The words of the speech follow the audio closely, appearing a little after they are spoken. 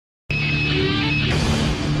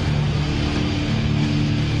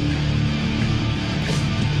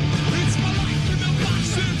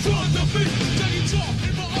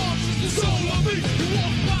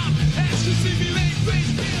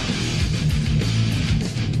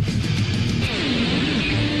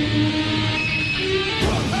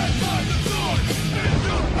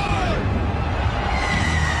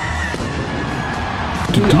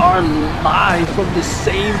live from the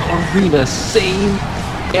same arena, same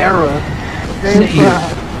era, same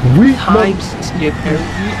time skip, and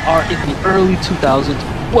we are in the early 2000s.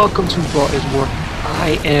 Welcome to Raw is War.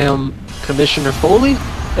 I am Commissioner Foley,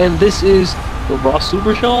 and this is the Raw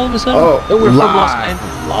Super Show all of a sudden. Oh, and we're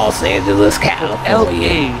from Los Angeles,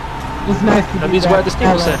 California. It's nice to that means we're at the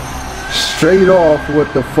Staples Center. Straight off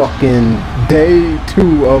with the fucking day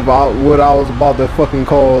 2 of what I was about to fucking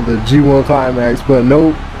call the G1 Climax, but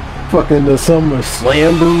nope, fucking the Summer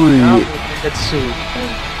Slamboree. That's soon.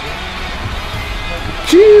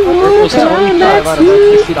 G1 Climax.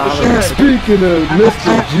 Speaking of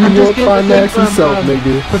Mr. G1 Climax himself,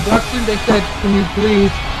 nigga. Production, they said, can you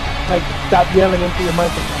please, like, stop yelling into your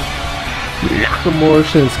microphone? Nakamura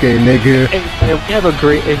Shinsuke, nigga. And we have a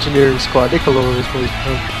great engineering squad. They can lower this place.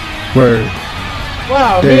 Word.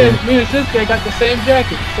 Wow, me and Shinsuke got the same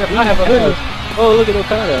jacket, except I have a hood. Oh, look at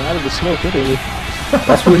Okada out of the smoke, literally.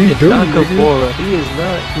 That's what he's doing, Nakamura. He is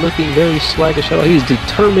not looking very sluggish at all. He's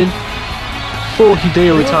determined. Full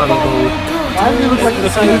Hideo Itami mode. Why does he look like the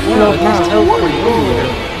same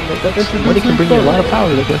Money can bring you a lot of power,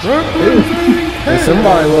 I guess. And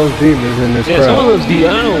somebody loves demons in this crowd. Someone loves demons.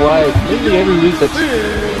 I don't know why. Maybe every week that's...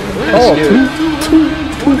 Oh,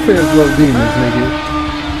 two fans love demons, nigga.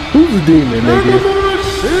 Who's a demon, nigga?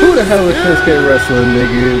 Who the hell is Shinsuke wrestling,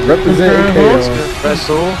 nigga? Representing Chaos.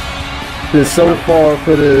 Wrestle. Been so far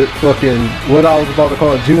for the fucking, what I was about to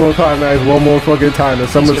call G1 Climax one more fucking time, the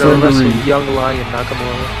Summer Slamboree. Young Lion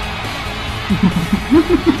Nakamura.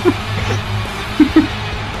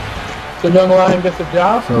 So Young Lion gets a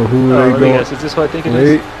job? So who are they going? Is this what I think it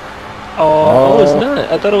is? Oh, it's not.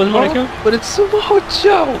 I thought it was Monaco, but it's Samoa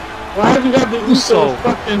Joe. Why have you got the Usos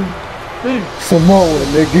fucking thing? Samoa,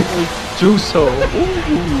 nigga. Juso.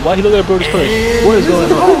 Ooh, why he look at Brodus first? What is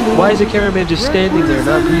going on? Why is the cameraman just standing there,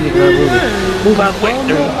 not breathing, not moving? Move out quick.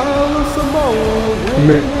 There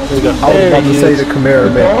you go. I was about to say the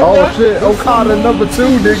cameraman. Oh shit, Okada number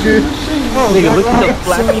 2, nigga. Nigga, look at the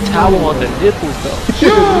flappy towel on the nipples, though.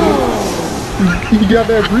 He got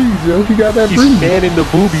that breeze, yo. He got that breeze. He's fanning the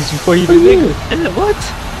boobies before he even nigga. What?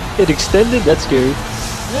 It extended? That's scary.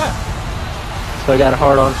 Yeah. So I got a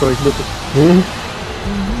hard on for his nipples.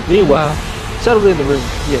 Meanwhile, settled in the room.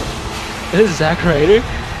 Yeah. This is Zack Ryder.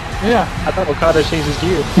 Yeah. I thought Okada changed his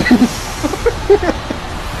gear.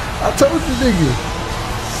 I told you, nigga.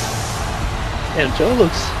 And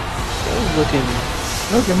Joe's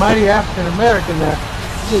looking mighty African American there.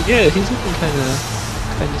 Yeah, he's looking kind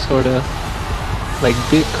of, sort of, like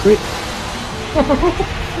Big Crit.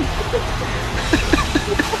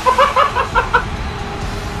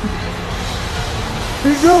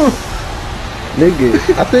 Here you go. Nigga,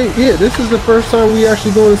 I think, yeah, this is the first time we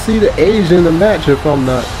actually going to see the age in the match, if I'm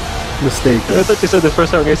not mistaken. I thought you said the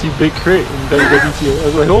first time we're going to see Big Crit in WWE. I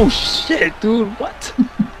was like, oh shit, dude, what?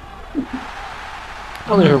 I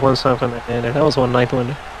only heard one song from that man, and that was one ninth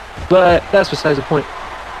wonder. But that's besides the point.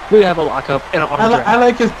 We have a lockup and an arm drag. I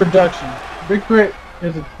like his production. Big Crit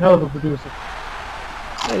is a hell of a producer.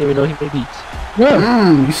 I didn't even know he made beats.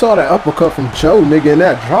 Yeah. You saw that uppercut from Joe, nigga, in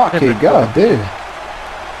that drop kick. God damn.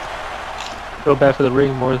 Go back for the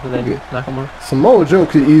ring more than Nakamura. Samoa Joe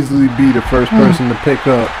could easily be the first person to pick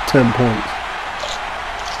up 10 points.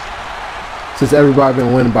 Since everybody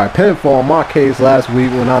been winning by pinfall, in my case last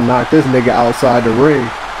week when I knocked this nigga outside the ring.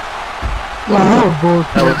 I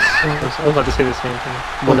was about to say the same thing.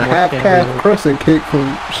 When a half-calf crescent kick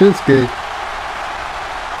from Shinsuke.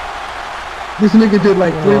 This nigga did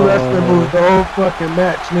like 3 wrestling moves the whole fucking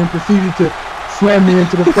match and then proceeded to slam me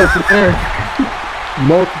into the fucking air.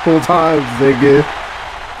 Multiple times, nigga.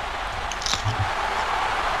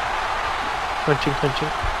 Punching.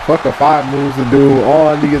 Fuck the 5 moves to do. All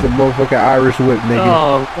I need is a motherfucking Irish whip, nigga.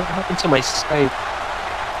 Oh, what happened to my Skype?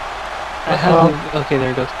 I have. Okay,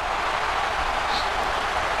 there it goes.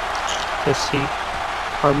 Let's see.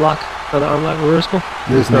 Arm lock. Another arm lock reversal.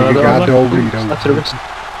 This nigga got Dorito. Left to the wrist.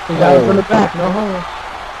 He got it from the back, no homo.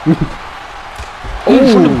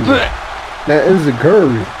 From the back. That is a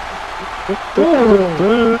curry.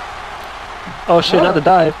 Oh shit, not the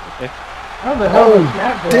dive. Okay.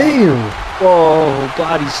 Oh, damn. Whoa,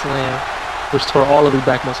 body slam. Which tore all of his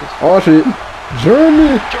back muscles. Oh shit.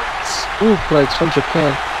 German. Suplex from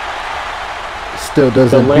Japan. Still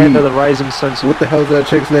doesn't the land beat. of the rising sun. What the hell is that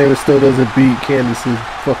chick's name? It still doesn't beat Candice's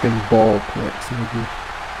fucking ball plex, nigga.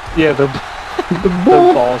 Yeah, the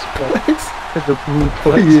balls plex. The blue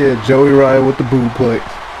plex. Yeah, Joey Ryan with the boo plex.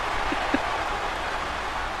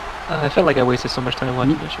 I felt like I wasted so much time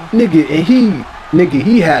watching this show. Nigga, and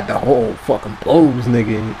he had the whole fucking blows,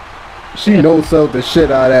 nigga. She no-sold the shit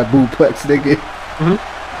out of that bootplex, nigga.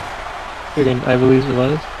 I believe it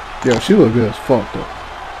was. Yo, she look good as fuck though.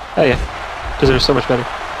 Oh yeah, because they're so much better.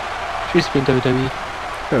 She used to be in WWE.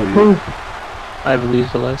 Hell yeah. I believe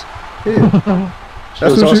it was. Yeah. She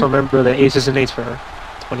was also a member of the Aces and Eights for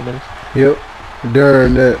 20 minutes. Yep.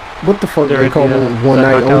 During that, what the fuck they call it? One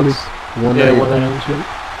night only. One night only. Shit.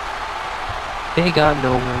 They got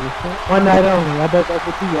nowhere with that. One night only. I bet that's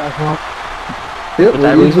what you guys want. Yep. But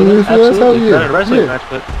that was absolutely not a wrestling yeah. match,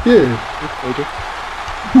 but Yeah.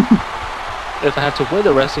 if I have to win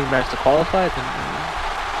the wrestling match to qualify, then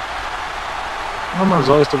Come on. as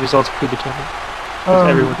long as the results are predetermined.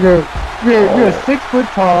 Everyone. You're 6 foot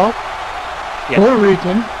tall. Yeah. Puerto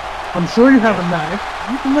Rican. I'm sure you have a knife.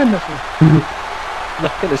 You can win this one. I'm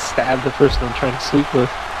not gonna stab the person I'm trying to sleep with.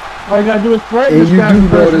 All you gotta do is threaten. And you do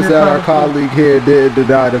notice that our colleague here did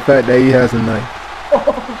deny the fact that he has a knife.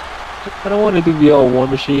 I don't want to be all War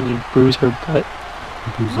Machine and bruise her butt.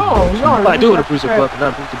 No. Well, I do want to bruise her butt, but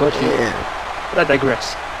not bruise the butt cheek. Yeah. But I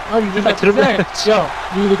digress. Oh, you just Back have to the say, match. yo,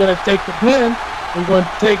 you either gonna take the pin, or you're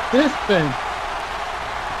gonna take this pin.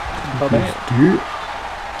 Oh, man.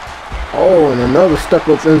 Oh, and another step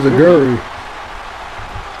up Enziguri.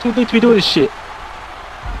 Too late to be doing this shit.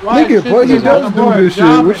 Why Nigga, should but he you does have do more this shit.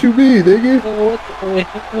 job What you mean, nigga? Oh, what the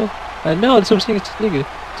hell? I know, that's what I'm saying. It's nigga.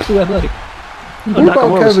 It's too athletic. What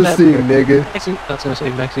about Kevin Steen, nigga? Maxine. I was gonna say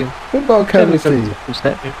Maxine. What about Kevin Steen?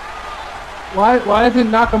 Why isn't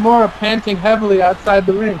Nakamura panting heavily outside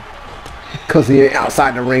the ring? Cause he ain't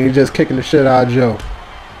outside the ring, he's just kicking the shit out of Joe.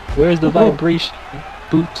 Where's the vibration?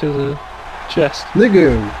 Boot to the chest.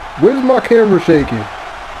 Nigga, where's my camera shaking?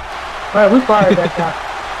 Alright, we fired that guy.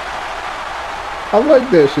 I like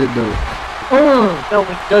that shit though. No,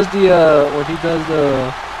 when he does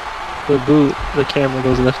the boot, the camera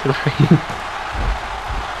goes left and right.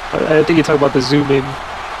 I think you talk about the zoom in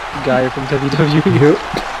guy from WWE. Yep.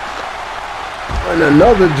 And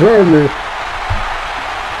another German.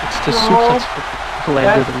 It's the suplex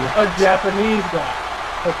landed That's a Japanese guy.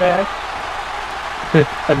 Okay?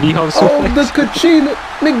 a Nihon Oh, suplex. the Kachina,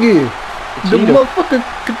 nigga. The motherfucking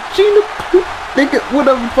Kachina, nigga.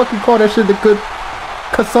 Whatever the fuck you call that shit, the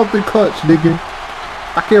something clutch, nigga.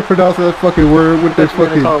 I can't pronounce that fucking word with that That's what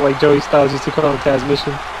they fucking. call it, like Joey Styles used to call it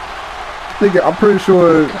transmission. Nigga, I'm pretty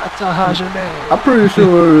sure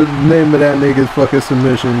the name of that nigga's fucking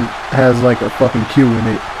submission has like a fucking Q in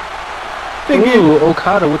it. Nigga, Ooh,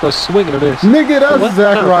 Okada with a swing and a miss. nigga, that's What?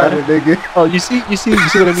 Zack Ryder, nigga. Oh, you see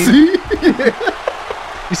what I mean? See? Yeah.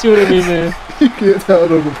 You see what I mean, man? You can't tell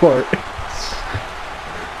them apart.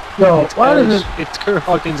 Yo, It's Kurt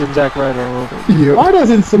Hawkins and Zack Ryder all over. Yep. why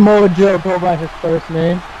doesn't Samoa Joe go by his first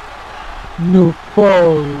name?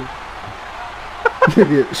 Nufo.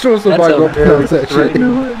 Nigga, sure somebody gonna pronounce that shit.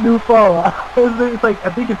 Nufala. It's like, I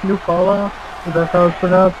think it's Nufala. Is that how it's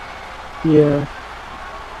pronounced? Yeah.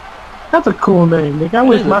 That's a cool name, nigga. I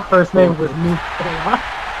wish my first name was Nufala.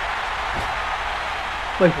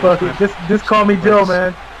 Like, fuck it. Just call me Joe,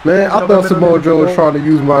 man. Man, I thought Samoa Joe was trying to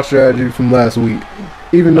use my strategy from last week.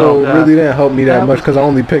 Even though it really didn't help me that much because I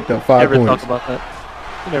only picked up 5 points. Never talk about that.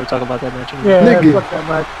 You never talk about that match anymore. Yeah, Nigga. fuck that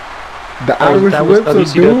match. The Irish Whips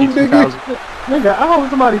of Doom, nigga. Nigga, I hope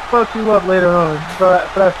somebody fucks you up later on for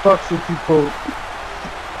that fuck shit you pulled.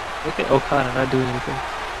 Look at Okada not doing anything.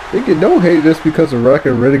 Nigga, don't hate just because the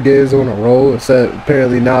record Renegade is on a roll, except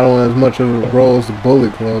apparently not on as much of a roll as the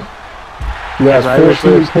Bullet Club. Who has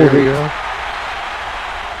 14 points.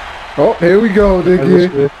 Oh, here we go,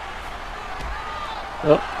 nigga.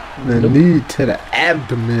 Oh, The knee to the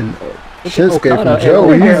abdomen. Look at Shinsuke Okada. from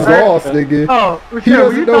Joe, Yeah, he's right. lost, nigga. Oh, He Rochelle, were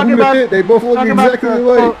doesn't you know talking who about to hit. They both look talking about exactly the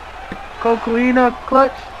alike. Coquelina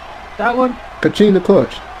clutch? That one? Kachina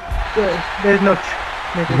clutch. There's no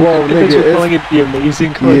nigga. Whoa, Thanks for nigga, calling it's, it the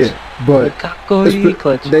amazing clutch. yeah, but The Kakoi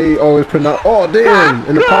clutch. they always pronounce. Oh damn!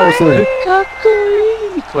 In the power slam,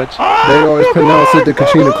 Kakoi clutch. they always pronounce it the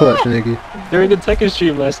Kachina clutch, nigga. During the Tekken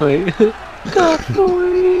stream last night.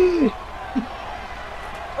 Kakoi.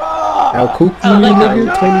 El Cuckoo, I like nigga.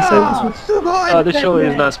 that. 27. This show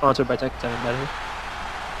is not sponsored by Tekken, by the way.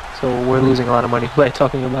 So we're losing a lot of money by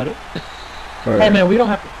talking about it. All Hey right. man, we don't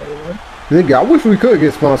have to pay one. Nigga, I wish we could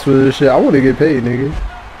get sponsored for this shit. I want to get paid, nigga.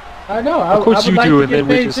 I know. Of course you do, and then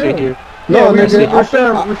we just sit here. No, Yeah, nigga,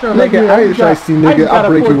 nigga, I ain't trying to see, nigga. I'll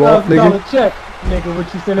break you off, nigga. Check, nigga,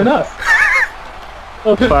 what you sending us?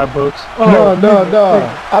 Oh, $5.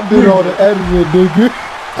 No. I did all the editing, nigga.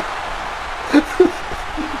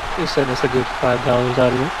 You send us a good $5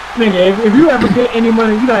 out of it. Nigga, if you ever get any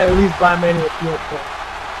money, you gotta at least buy Mania PS4.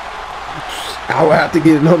 I would have to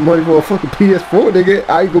get enough money for a fucking PS4, nigga.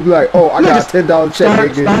 I ain't gonna be like, oh, I got a $10 check,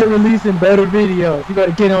 nigga. Start releasing better videos. You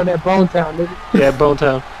gotta get on that Bone Town, nigga. Yeah, Bone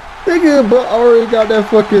Town. Nigga, but I already got that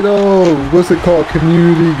fucking, what's it called?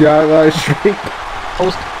 Community guideline streak.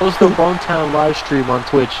 Post the Wrong Town live stream on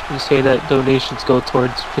Twitch and say that donations go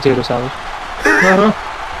towards potato salad.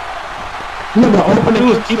 People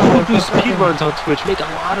who do speedruns on Twitch make a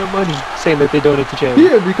lot of money saying that they donate to charity.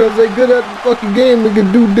 Yeah, because they good at the fucking game. They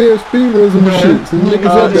can do damn speedruns and shit. So niggas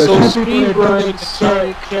love that shit.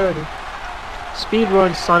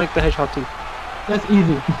 Speedrun Sonic the Hedgehog 2. That's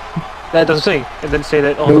easy. That doesn't say. And then say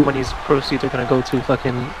that all the money's proceeds are gonna go to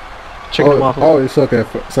fucking chicken and waffles. Oh, you suck at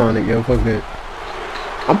Sonic, yo. Fuck that.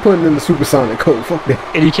 I'm putting in the Super Sonic code. Fuck that.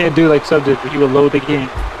 And you can't do like Subject, where you will load the game.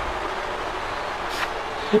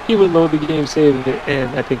 He would load the game, save it,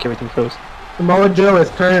 and I think everything froze. Samoa Joe is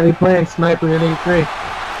currently playing Sniper in E3.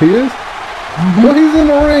 He is? Well, he's in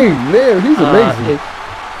the ring. Man, he's amazing.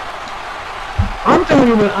 I'm telling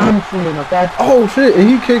you what I'm seeing, okay? Oh, shit, and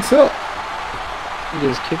he kicks up. He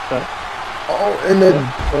just kicked up. Oh, and the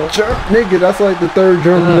nigga, that's like the third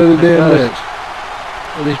German of the damn match.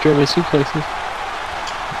 All these German suplexes.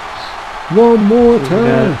 One more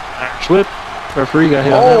time. Whip. Referee got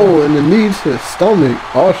hit. Oh, and the knee to his stomach.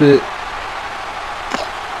 Oh shit.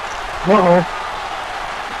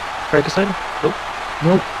 Frankenstein? Nope.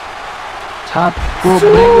 Nope. Top rope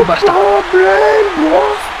brainbuster.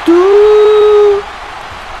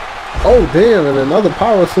 Oh damn, and another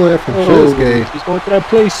power slam from Shinsuke. He's going to that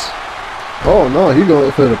place. Oh no, he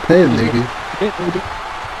going for the pin, nigga.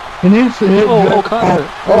 He needs to hit. Oh, Okada.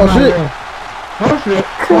 Oh shit. Oh shit.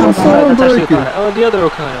 Cross arm breaking. Oh, the other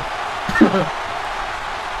Okada.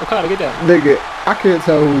 Okada, get down. Nigga, I can't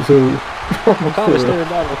tell who's who. Okada's staring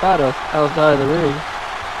down Okada outside the ring.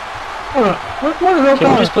 What is Okada? Can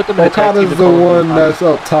we just put them in a tag team? Okada's the one that's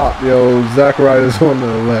up top, yo. Zack Ryder's on the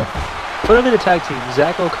left. Put them in a tag team.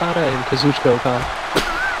 Zack Okada and Kazuchika Okada.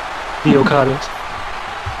 The Okadas.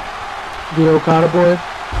 The Okada boys.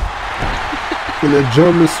 In a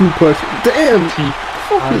German suplex. Damn!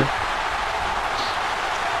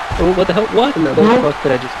 Oh, what the hell? What? No, what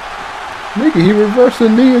did I just... Nigga, he reversed the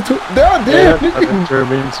knee into... God damn, nigga!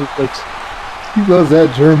 German suplex. He loves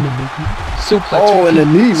that German, nigga. Suplex. Oh, and the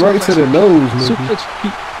knee right to the nose, nigga. Suplex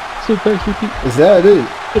repeat. Suplex repeat. Is that it?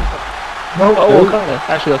 No, oh, Okada.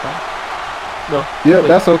 Actually, Okada. No. Yep,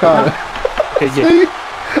 that's Okada. Okay, yeah. See?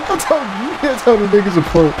 I told you, you can't tell the niggas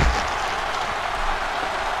apart.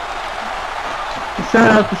 Shout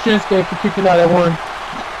out to Shinsuke for kicking out that one.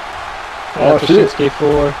 Oh shit. Shinsuke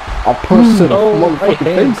for... I punched to the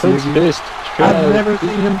motherfucking face, nigga. I've never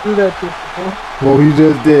seen him do that before. Well, he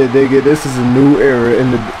just did, nigga. This is a new era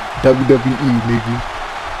in the WWE, nigga.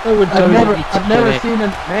 I've never seen a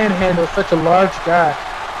man handle such a large guy.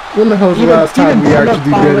 When the hell's the last time we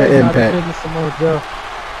actually did an Impact?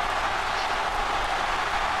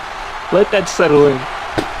 Let that settle in.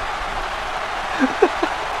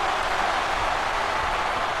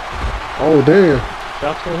 Oh damn.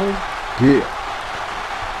 Drop to him? Yeah.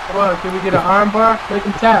 Come on, can we get an arm bar? Make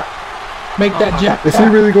him tap. Make that jack. Is he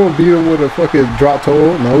really gonna beat him with a fucking drop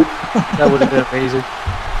toe? Nope. That would have been amazing.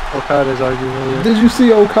 Okada's arguing earlier. Did you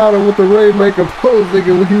see Okada with the Rainmaker pose,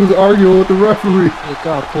 nigga, when he was arguing with the referee? It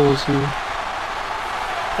got pulls you.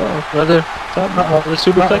 Another top, another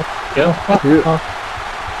superplex. Yeah.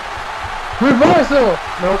 Reversal.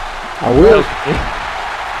 Nope. I will.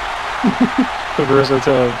 Reversal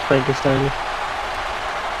to Frankenstein.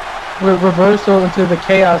 Reversal into the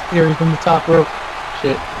chaos theory from the top rope.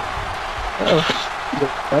 Shit. Uh-oh. Is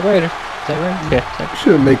that right? Is that right? Yeah. You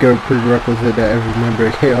should make a prerequisite that every member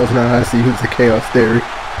of Chaos now has to use the Chaos Theory.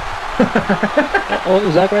 Oh,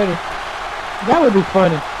 is that right? That would be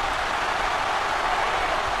funny.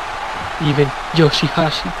 Even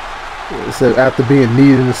Yoshihashi. So after being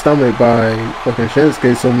kneed in the stomach by fucking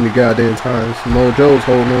Shinsuke so many goddamn times, Samoa Joe's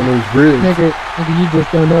holding on to his ribs. Nigga, you just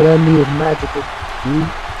don't know that knee is magical.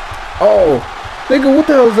 Oh, nigga, what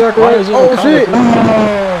the hell is Zack Ryder? Oh shit!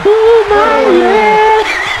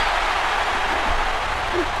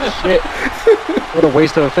 Shit. What a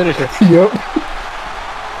waste of a finisher. Yep.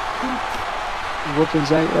 Whooping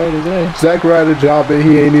Zack Ryder's ass. Zack Ryder jobbing,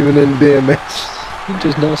 he ain't even in the damn match. He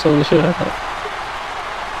just no sold the shit out of it.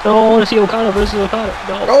 No, I want to see Okada versus Okada.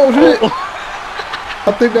 No. Oh shit!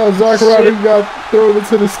 I think that was Zack Ryder who got thrown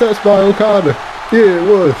into the steps by Okada. Yeah, it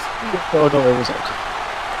was. Oh no, it was Okada.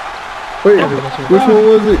 Wait, which one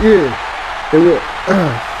was it? Yeah. It was.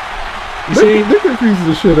 You see? They confused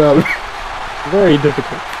the shit out of me. Very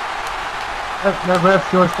difficult. That ref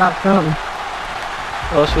sure stopped counting.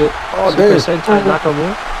 Oh shit. Oh Super damn. Sentai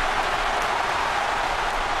Nakamura.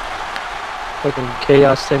 Fucking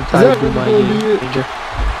Chaos Sentai Is that Bumayi really gonna be it? Ranger.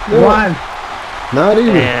 No. One. Not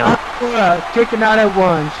even. Damn. Kicking out at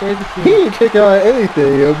one. Shade the He ain't kicking out at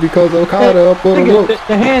anything, yo, because Okada up on the ropes.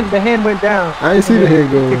 The hand went down. I ain't see the hand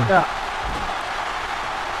go.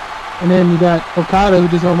 And then you got Okada who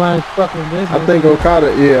just don't mind fucking business. I think Okada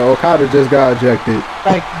just got ejected.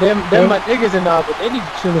 Like them my niggas and all, but they need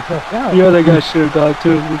to chill the fuck out. The other guy should have gone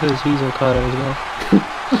too because he's Okada as well.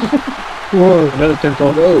 One. Another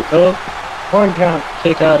pinfall. No. Oh, One count.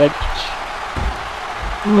 kick out at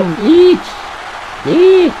Each.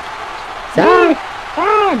 Sorry.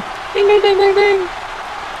 Ding ding ding ding ding.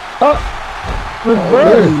 Oh.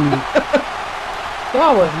 Reverse.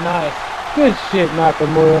 That was nice. Good shit,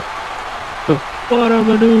 Nakamura. What a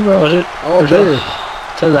maneuver was it? Oh, there.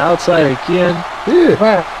 To the outside again. Yeah.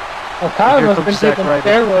 Man, Okada Here must have been comes Zack taking Ryder.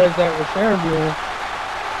 steroids that were sharing doing.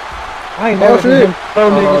 I ain't Oh, never seen shit. him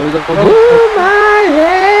throw niggas. my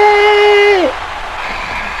head!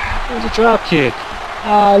 There's a drop kick.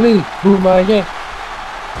 Ali, boom my head.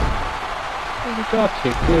 There's a drop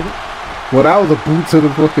kick, dude. Well, that was a boot to the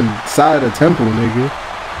fucking side of the temple, nigga.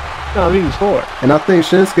 No, he was for it. And I think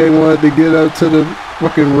Shinsuke wanted to get up to the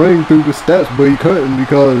fucking ring through the steps, but he couldn't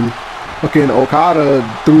because fucking Okada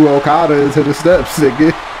threw Okada into the steps,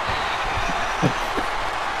 nigga.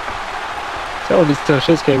 Tell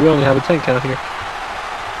Shinsuke we only have a 10 count here.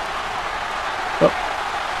 Oh.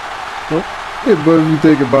 Nope. Yeah, but if you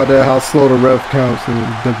think about that, how slow the ref counts in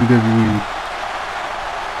WWE.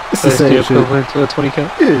 It's the That's same the shit. equivalent to a 20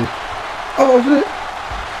 count. Yeah. Oh shit.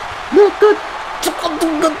 Look good.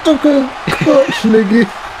 Clutch, nigga.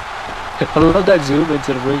 I love that zoom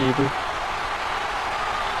into the ring either.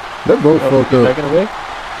 They're both fucked up. Backing away.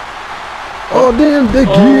 Oh damn, the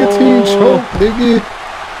guillotine choke, nigga.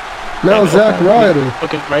 Now Zack Ryder.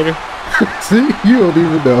 Okay, Ryder. See, you don't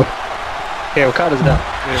even know. Yeah, Okada's down.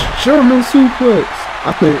 Yeah. Sherman suplex.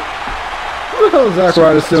 I think. How the hell is Zack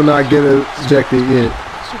Ryder still not getting ejected yet?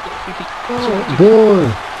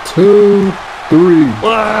 1, 2, 3.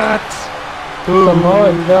 What?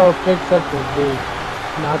 Samoa Joe picks up the dude.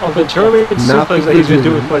 Off the German suplex that he's been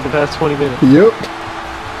doing for like the past 20 minutes. Yep.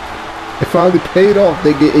 It finally paid off,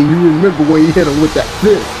 nigga, and you remember when you hit him with that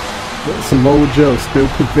fist. But Samoa Joe still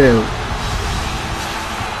prevailing.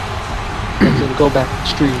 He's gonna go back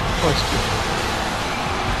stream.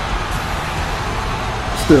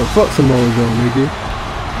 Still, fuck Samoa Joe, nigga.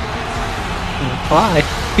 Why?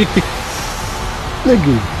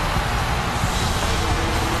 Nigga.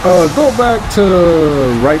 Go back to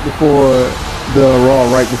right before the Raw,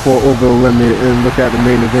 right before Over the Limit, and look at the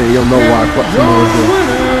main event. You'll know why I fuck Samoa Joe.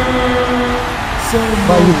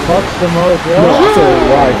 Why you fuck Samoa Joe? No, I said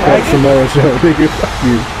why I fuck Samoa Joe, nigga. Fuck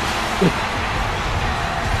you.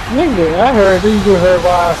 Nigga, I heard you heard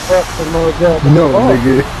why I fuck Samoa Joe. No,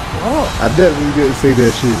 nigga. Oh. I definitely didn't say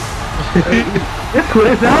that shit. That's what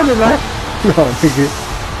it sounded like. No, nigga.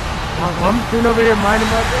 I'm sitting over here minding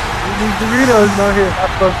my business. These Doritos out here. I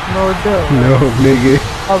fuck Samoa Joe. No, nigga.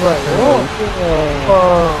 I was like,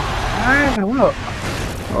 alright, well.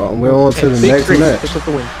 We're on to the Big next Crit match. picks up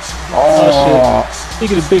the win. Oh, shit.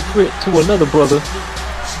 Speaking of Big Crit to another brother.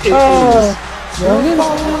 It is. Youngin.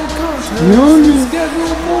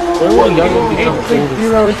 Everyone Youngin becomes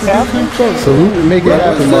older. 860 captain. Salute and make it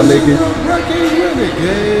happen, my nigga.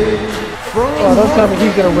 Oh, don't tell me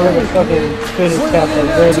he's gonna wear the fucking finish cap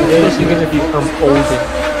like Renegade. He's gonna become older.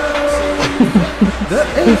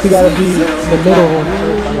 He's gotta be the middle one.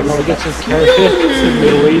 I'm gonna get some character.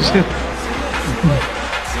 Middle Asian.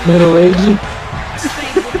 Middle aged.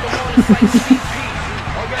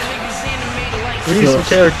 We need some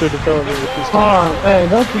character development with this guy. Oh man,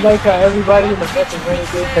 don't you like how everybody in the fucking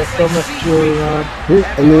Renegade has so much jewelry on?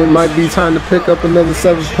 Yeah, and then it might be time to pick up another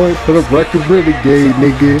 7 points for the Wreckin Renegade,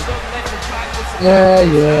 nigga. Yeah.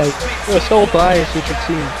 You're so biased with your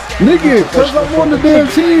team. Nigga, cause I'm on the damn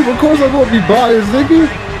team, of course I'm gonna be biased, nigga.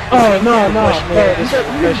 Oh no, man. You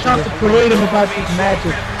gotta talk to creative about these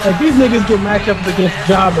matches. Like these niggas get matchups against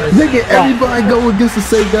jobbers. Nigga, everybody go against the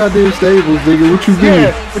same goddamn stables, nigga. What you mean?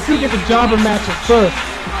 Yeah, but you get the jobber matches first.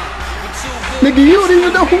 Nigga, you don't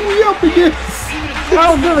even know who we up against. I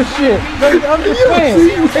don't give a shit. I'm just You saying.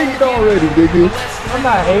 see, you hating already, nigga. I'm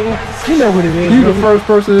not hating. You know what it is. You the nigga. first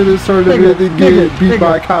person in this tournament to get beat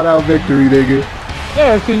by a count-out victory, nigga.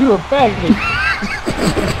 Yeah, it's cause you a faggot.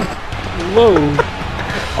 Whoa.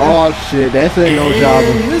 Oh shit, that ain't no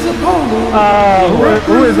jobber.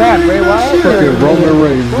 Who is that, Ray Wyatt? Fucking Roman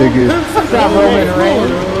Reigns, nigga. It's not Roman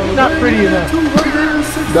Reigns. He's not pretty enough.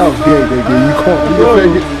 That was gay, nigga. You caught me a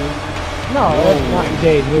faggot. No, that's not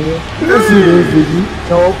gay, nigga. Yes, it is, nigga.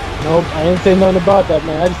 Nope. I didn't say nothing about that,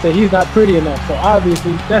 man. I just said he's not pretty enough. So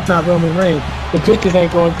obviously, that's not Roman Reigns. The bitches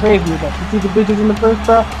ain't going crazy enough. You see the bitches in the first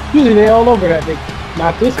crowd? Usually they all over that nigga.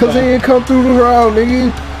 Not this Cause he guy. ain't come through the crowd,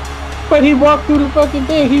 nigga. But he walked through the fucking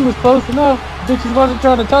thing. He was close enough. Bitches wasn't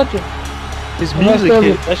trying to touch him. His And that's music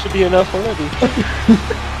hit. still- That should be enough already.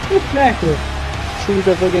 Exactly. See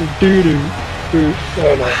that fucking doo-doo.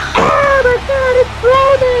 Oh no. Oh my god, it's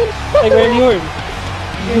Roman! Like Randy Orton.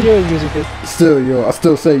 Randy Orton music hit. Still, yo, I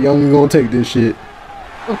still say Young ain't gonna take this shit.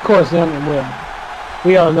 Of course, Young and will.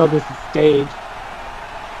 We all know this is staged.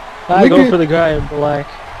 I go Nigga- for the guy in black.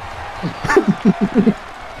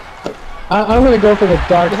 I'm gonna go for the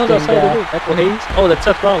dark What's skin outside the guy. ring? Michael Hayes? Oh, that's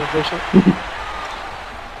Seth Rollins, that shit.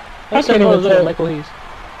 That's Seth can't even Rollins, look at tell. Michael Hayes.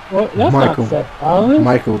 Well, that's Michael. not Seth Rollins.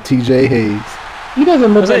 Michael T.J. Hayes. He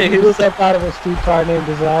doesn't look Was like it- he he was looks step out of a streetcar named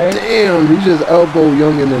Desire. Damn, he just elbowed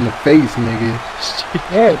Youngin in the face, nigga.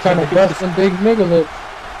 Yeah, trying to bust some big nigga lips.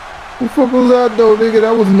 What the fuck was that though, nigga?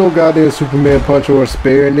 That was no goddamn Superman punch or a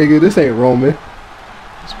spear, nigga. This ain't Roman.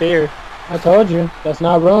 Spear. I told you, that's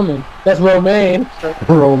not Roman. That's Romaine.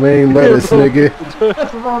 Romaine lettuce, nigga.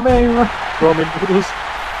 That's Romaine. Roman noodles.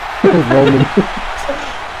 Roman.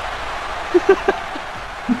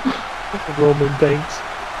 Roman Banks.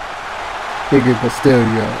 Nigga, but still,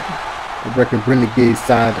 yo. The record Renegade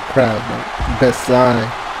side of the crowd, man. Best sign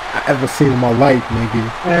I ever seen in my life, nigga.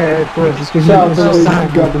 Hey, of course. Shout out to the those sign.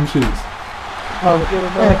 who got them shits. Oh,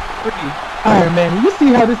 Iron Man, you see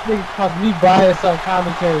how this nigga caused me bias on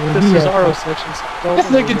commentary when The he has- Cesaro sections. This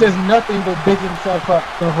nigga does nothing but big himself up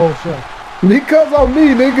the whole show. Because I'm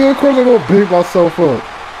me, nigga. Of course I'm gonna big myself up.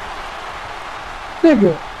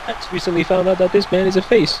 Nigga, I just recently found out that this man is a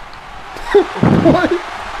face. What?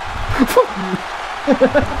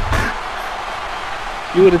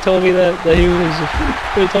 You would have told me that he was.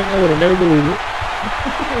 You would have told me I would have never believed it.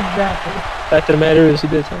 exactly. Fact of the matter is, he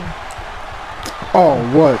did tell me. Oh,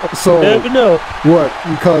 what? So Never know. what?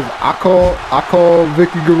 Because I call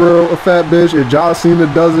Vicky Guerrero a fat bitch, and John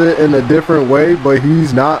Cena does it in a different way, but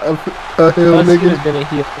he's not a heel John Cena's nigga. been a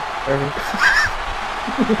heel forever.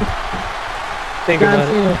 Think John about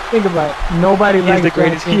it. Cena, think about it. Nobody He's likes the John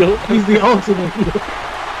greatest Cena. heel. He's the ultimate heel.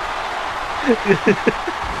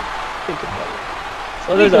 Think about it.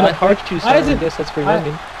 So there's a hard to choose. Why is I it- guess that's for why-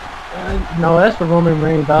 Youngin. No, that's for Roman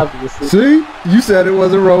Reigns, obviously. See? You said it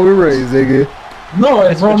wasn't Roman Reigns, nigga. No,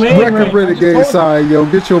 it's That's what Roman you- Record Reigns. I just Renegade told side, yo.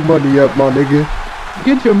 Get your money up, my nigga. you.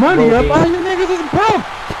 Get your money Roman. up. All you niggas is broke.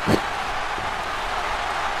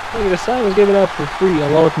 Look, the sign was given out for free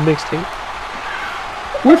along with the mixtape.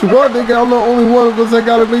 Which one, nigga? I'm the only one of us that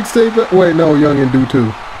got a mixtape. Wait, no, Youngin do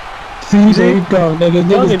too. See, there you go, nigga.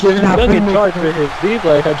 Niggas giving out free Youngin charged for mixtapes. his leave.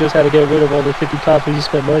 Like, I just had to get rid of all the 50 copies you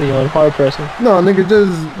spent money on hard pressing. No, nigga,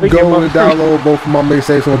 just Make your go money and free. download both of my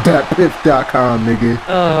mixtapes on datpiff.com, nigga.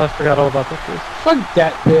 Oh, I forgot all about that. First. Fuck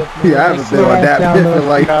that bitch. Yeah, I haven't been on that piff in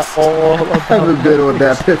like Forgot all about I haven't been on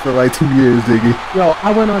that piff for like 2 years, nigga. Yo,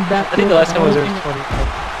 I went on that. I think the last time was in only thing- 20.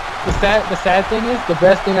 The sad thing is, the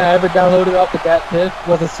best thing I ever downloaded off of that piff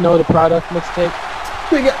was a Snow the Product mixtape.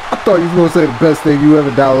 Nigga, I thought you was gonna say the best thing you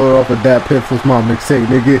ever downloaded off of that piff was my mixtape,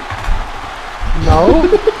 nigga. No?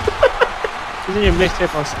 It's in your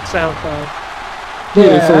mixtape on SoundCloud,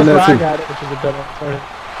 Yeah, it's on that's that where I too. got it. which is a better alternative.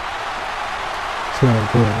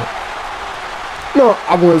 No,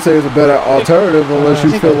 I wouldn't say it's a better alternative unless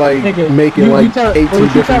you feel like Nigga, making like what 18 you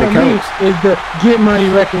different telling me accounts. is the Get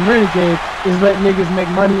Money Wreckin' Renegade is letting niggas make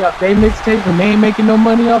money off they mixtape and they ain't making no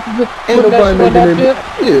money off of it. Ain't Put that nobody shit on making that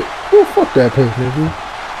it. piff. Yeah, well, fuck that piff, nigga.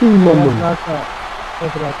 Give me my That's money. what I thought.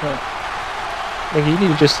 That's what I thought. Nigga, you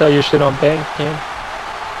need to just sell your shit on Bandcamp.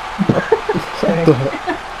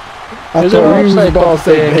 I There's a thought you was website about called to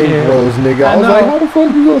say Bang, Bang yeah. Bros, nigga. I I was like, know. how the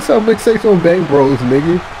fuck you gonna sell mixtapes on Bang Bros,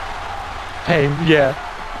 nigga? Hey, yeah.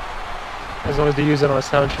 As long as they use it on a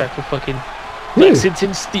soundtrack for fucking Yeah.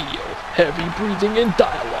 Lexington Steel, Heavy Breathing and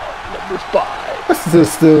Dialogue, number 5. That's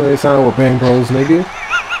just still ain't sound with Bang Bros, nigga.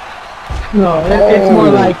 No, it's more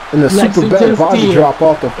like and the super bad Lexington body Steel drop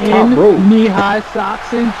off the top in rope. knee-high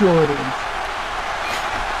socks and Jordans.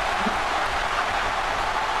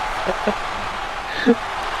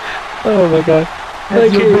 Oh my god.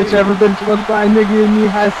 Has your Okay. bitch ever been fucked by a nigga in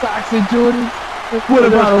knee-high socks and Jordans? What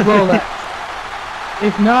about a Rolex?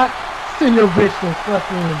 If not, send your bitch to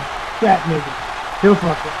fucking that nigga. He'll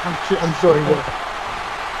fuck her. I'm sure he will.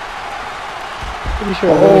 Pretty sure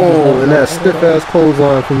Oh, and that stiff ass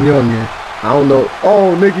clothesline from Youngin. I don't know.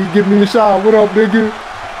 Oh, nigga, give me a shot. What up, nigga?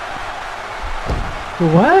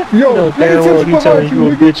 What? Yo, No, nigga, damn well touch he my telling heart, you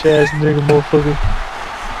a nigga. bitch ass nigga motherfucker.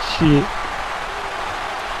 Shit.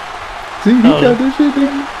 See, you Oh. got this shit,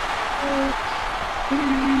 nigga.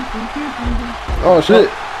 Oh shit!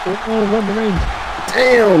 Roman Reigns.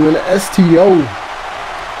 Damn, an STO.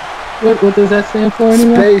 What does that stand for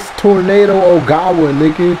anyway? Space Tornado Ogawa,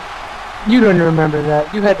 nigga. You don't remember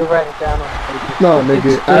that. You had to write it down on paper. No,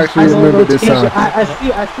 nigga, I actually remember this time. I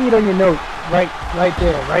see it on your notes, right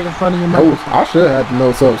there, right in front of your Notes. mouth. I should have the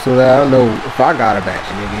notes up so that I know if I got a batch,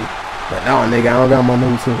 nigga. But no, nigga, I don't got my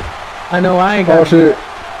notes up. I know I ain't got. Oh shit.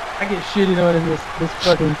 I get shitted on in this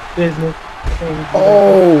fucking business thing.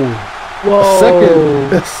 Oh.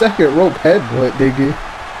 Whoa. A second rope headbutt, nigga.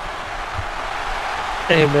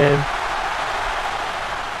 Hey man.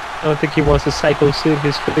 I don't think he wants to psycho save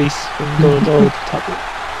his face and go over the top of it.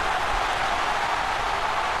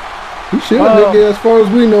 He should, nigga. As far as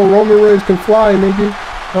we know, Roman Reigns can fly, nigga.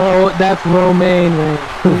 Oh, that's Romaine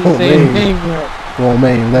Reigns. Same thing, right?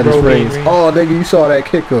 Romaine, let us raise. Oh, nigga, you saw that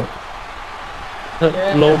kick up.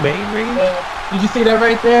 Low main ring? Did you see that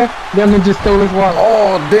right there? Youngin just stole his wallet.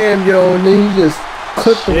 Oh, damn, yo. And then he just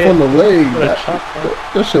clipped him from the leg.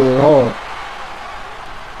 That shit was hard.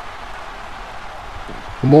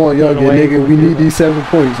 Come on, Youngin, nigga. We need these 7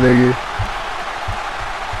 points, nigga.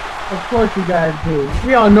 Of course you guys do.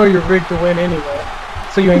 We all know you're rigged to win anyway.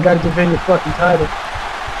 So you ain't got to defend your fucking title.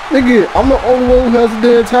 Nigga, I'm the only one who has a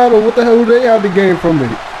damn title. What the hell do they have to gain from me?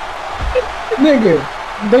 Nigga,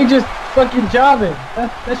 they just fucking jobbing.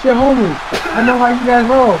 That's your homies. I know how you guys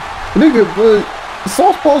roll. Nigga, but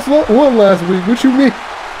Sauce Boss won last week. What you mean?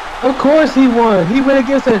 Of course he won. He went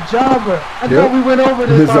against a jobber. I thought we went over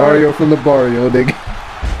this Nazario from the barrio, nigga.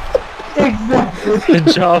 Exactly.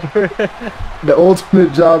 The jobber. The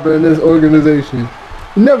ultimate jobber in this organization.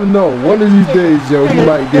 You never know. One of these days, yo, he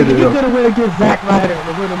might get it up. He's gonna win against Zack Ryder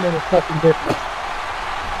and win a minute fucking difference.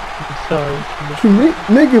 I'm sorry. What you mean?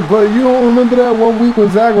 Nigga, but you don't remember that 1 week when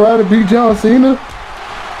Zack Ryder beat John Cena?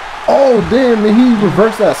 Oh, damn, and he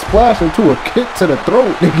reversed that splash into a kick to the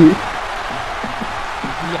throat, nigga.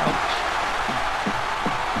 Ouch.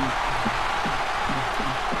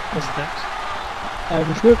 What's next?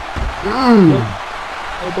 Irish whip.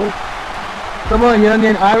 Come on,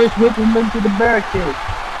 youngin. Irish whip him into the barricade.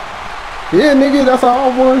 Yeah, nigga, that's how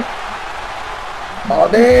I won. Oh,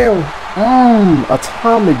 damn.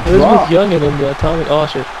 Atomic This drop. was Youngin in the atomic. Oh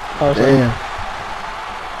shit. Oh shit. Damn.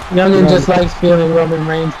 Youngin just likes feeling Roman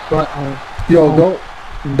Reigns' butt on. Yo,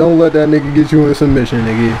 don't let that nigga get you in submission,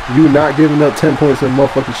 nigga. You not giving up 10 points in the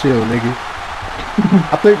motherfucking shield, nigga.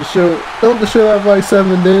 I think don't the shield have like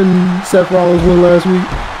 7, then Seth Rollins won last week?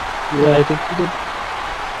 Yeah, I think he did.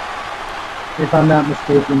 If I'm not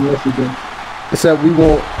mistaken, yes he did. Except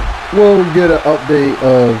we'll get an update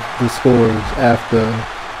of the scores after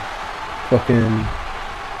fucking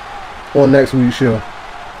on next week's show.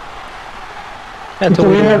 Had to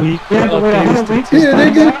wait a week for updates. Yeah,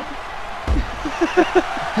 nigga.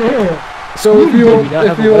 Yeah. So if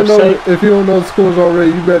you don't know the scores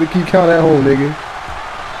already, you better keep count at home, nigga.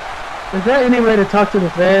 Is there any way to talk to the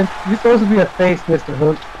fans? You're supposed to be a face, Mr.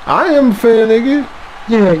 Hook. I am a fan, nigga.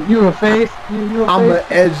 Yeah, you a face. You a I'm face?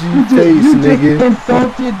 an edgy You nigga. just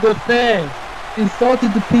insulted the fans.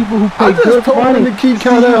 Insulted the people who I pay just good told money. them to keep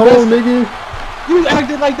count at home, nigga. You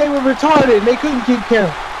acted like they were retarded and they couldn't keep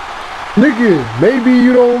count. Nigga, maybe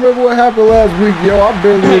you don't remember what happened last week, yo. I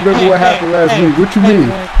barely remember what happened last week. What you mean?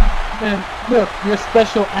 Man, look, you're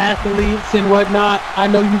special athletes and whatnot. I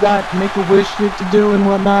know you got Make-A-Wish shit to do and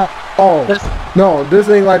whatnot. Oh, no, this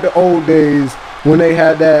ain't like the old days when they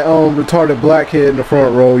had that retarded black kid in the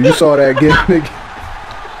front row. You saw that again, nigga.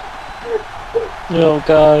 Oh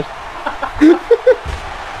god.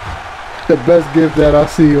 The best gift that I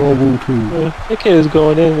see on YouTube. That kid is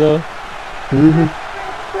going in though.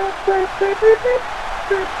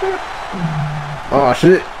 Oh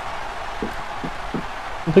shit.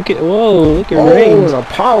 Look at Oh, Reigns. and a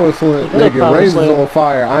power slam. Another Nigga, power Reigns slam. is on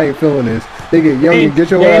fire. I ain't feeling this. Nigga, Youngin, get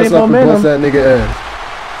your Gaining ass up and momentum. bust that nigga ass.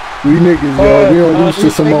 We niggas, yo, we don't lose to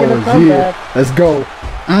he's making a Samoans. Yeah, comeback. let's go.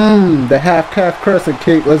 The half calf crescent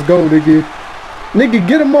kick. Let's go, nigga. Nigga,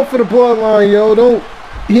 get him up for the bloodline, yo.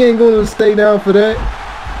 He ain't gonna stay down for that.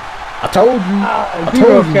 I told you. I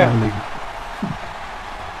told you, nigga.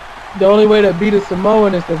 The only way to beat a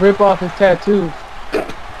Samoan is to rip off his tattoos.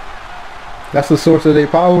 That's the source of their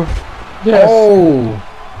power. Yes. Oh,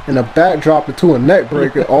 and a backdrop into a neck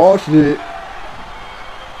breaker. Oh shit.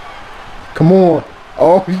 Come on.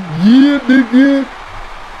 Oh yeah, nigga.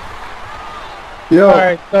 Yo.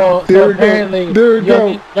 Alright, so apparently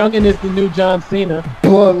Youngin is the new John Cena.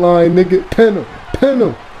 Bloodline, nigga. Pin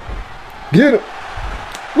him. Get him.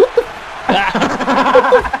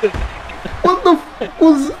 What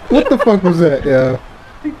the fuck was that, yeah?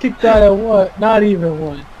 He kicked out at what? Not even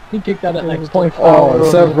one. He kicked out at like 0.5.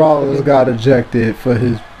 Oh, Seth Rollins got ejected for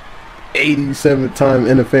his 87th time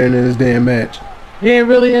interfering in his damn match. He ain't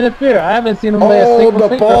really interfere. I haven't seen him lay a Oh, single the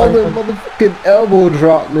finger ball on and him. motherfucking elbow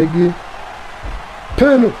drop, nigga.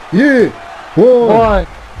 Pin him. Yeah. One.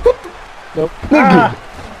 Nope. Nigga.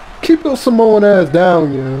 Keep your Samoan ass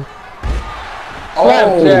down, yo.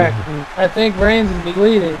 Slapjack. I think Reigns is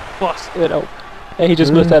bleeding. Busted out. And he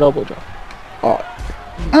just missed that elbow drop.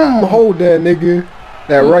 Hold that, nigga.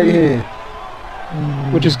 That right hand.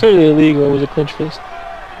 Which is clearly illegal. It was a clinch fist.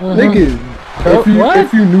 Nigga,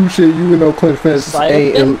 if you knew shit, you would know clinch fists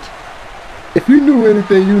ain't. If you knew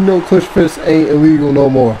anything, you know clinch fists ain't illegal no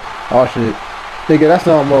more. Oh shit, nigga, that's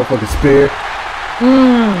not a motherfucking spear.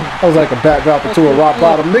 That was like a backdrop into a rock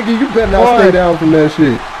bottom. Nigga, you better not stay down from that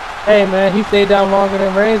shit. Hey man, he stayed down longer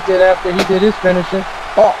than Reigns did after he did his finisher.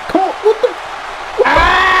 Oh, come on, what the fuck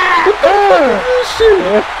is this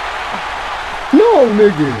shit? No,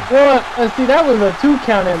 nigga. Well, see, that was a 2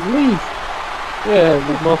 count at least. Yeah,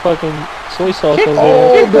 the motherfucking soy sauce over there.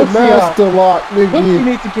 Oh, the master lock, nigga. He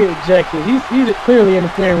needs to get ejected. He's clearly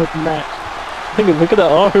interfering with the match. Nigga, look at the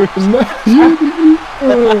arms.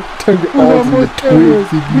 Turn your arms into twigs,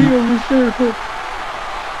 nigga.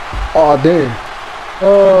 Oh, damn.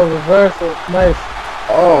 Oh, reversal. Nice.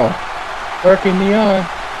 Oh. Working the arm.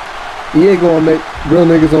 He ain't gonna make real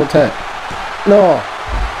niggas on tap. No.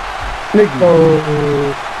 Nigga. Oh.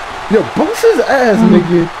 Yo, bust his ass,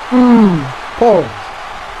 nigga. Pause.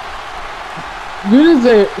 You just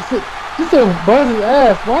say bust his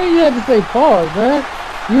ass. Why do you have to say pause, man?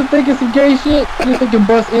 You thinking some gay shit? You thinking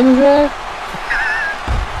bust in his ass?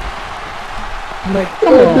 Like,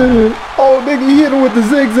 come on. Oh, nigga, he hit him with the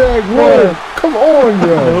zigzag run. Come on,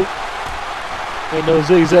 yo. Nope. Ain't no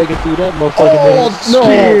zigzagging through that motherfucking no.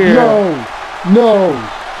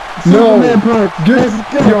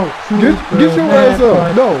 Get your ass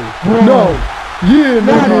up. No. Yeah,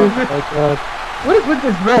 nigga. Oh my god. What is with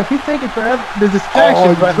this ref? He's taking forever. The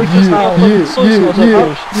distraction, but we yeah.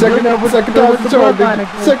 Second time's the charm, nigga.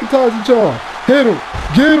 Second time's the charm. Hit him.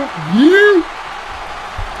 Get him. You.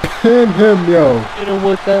 Pin him, yo. Hit him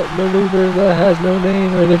with that maneuver that has no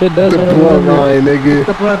name, and if it doesn't, the bloodline, nigga.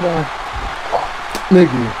 The bloodline.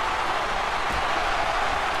 Nigga.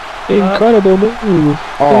 Incredible move.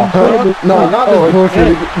 No, not this bullshit,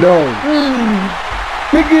 nigga. No.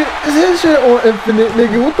 Nigga, is his shit on infinite,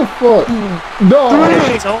 nigga? What the fuck? No.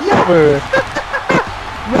 It's over.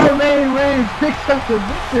 Roman Reigns picks up the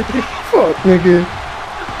victory. Fuck, nigga.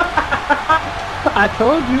 I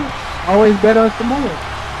told you. Always bet on Samoa.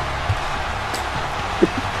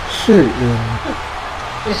 Shit, man.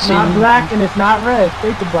 It's not black and it's not red.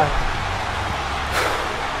 Take the black.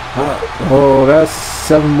 Oh, that's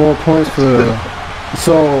 7 more points for.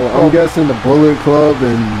 So I'm guessing the Bullet Club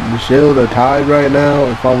and Michelle are tied right now,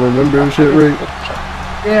 if I'm remembering shit right.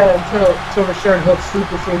 Yeah, until Richard Hook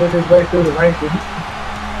superseded his way through the rankings.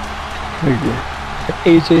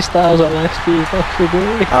 AJ Styles on NXT.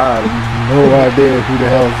 I have no idea who the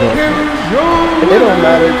hell's up. It don't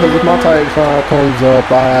matter because if my Titan comes up,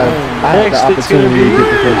 I have the opportunity to get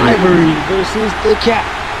the first Ivory versus the Cat.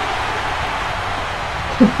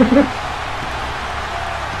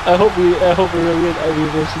 I hope we really get Ivory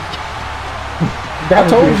versus Cat. I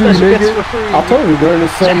told you, nigga. I told you during the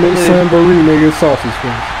Summer Slamboree, nigga, sausage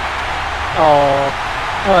fest. Oh,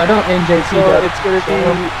 I don't NJT. So it's gonna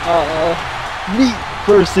be Meat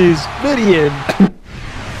versus Midian.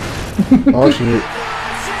 Oh shit.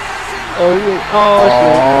 Oh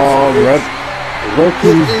shit.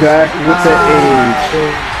 Roku's back with the age.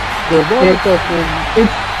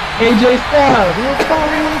 It's AJ Styles.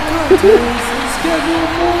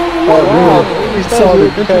 Oh wow. He saw the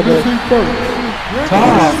Tom.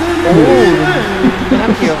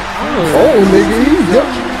 Oh nigga,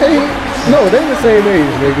 hey, no, they the same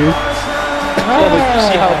age, nigga. You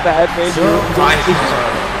see how bad Randy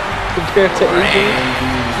compared to AJ?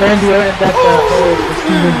 Randy let that whole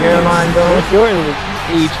Steven hairline go. You're in the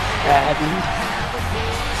age bad.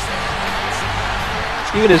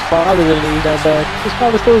 Even his father didn't age that bad. His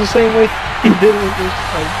father still the same way he did with his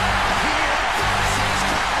like.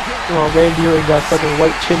 Oh, Randy Orton got fucking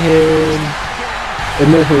white chin hair and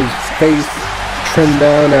then his face trimmed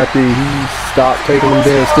down after he stopped taking them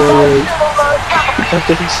damn steroids.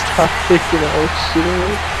 After he stopped taking that shit.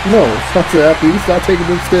 No, it's not after he stopped taking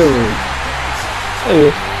them steroids. Hey.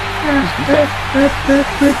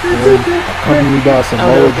 Come you got some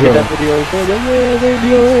more drugs. That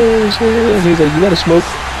video. And he's like, you gotta smoke.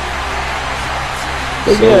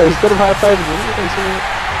 Like, yeah, instead of high-fiving him,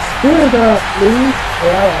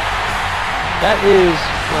 that is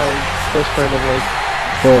my best friend of like.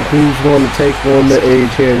 Well, who's going to take on the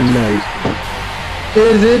age here tonight?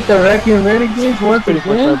 Is it the Wreckin Renegades once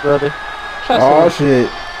again? My brother. Oh shit.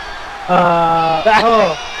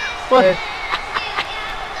 What?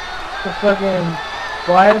 The fucking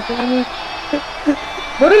Wyatt family?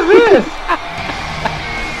 What is this?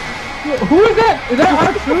 Who is that? Is that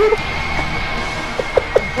R2?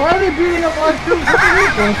 Why are they beating up R2?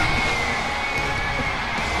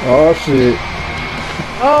 Oh shit.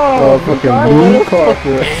 Oh, fucking Blue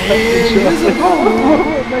Carter. Like,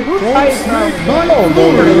 who's fighting now? I don't know,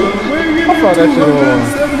 nigga. I thought that shit on.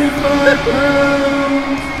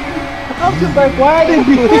 I'm just like, why are they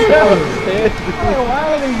beating up?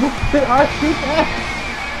 Why are they moving R2 back?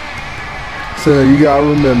 So you gotta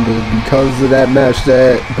remember, because of that match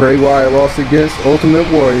that Bray Wyatt lost against Ultimate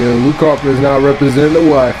Warrior, Luke Harper is not representing the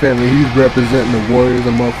Wyatt family, he's representing the Warriors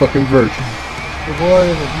of motherfucking virtue. The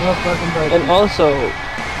Warriors of motherfucking virtue. And also,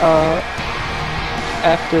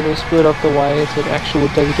 after they split up the Wyatts in actual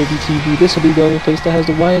WWE TV, this will be the only place that has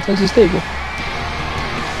the Wyatts as a stable.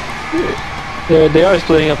 Yeah. They are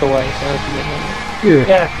splitting up the Wyatts.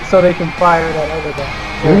 Yeah, so they can fire that other guy.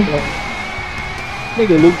 Mm-hmm.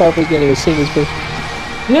 Nigga, Luke Harper's getting a singles push.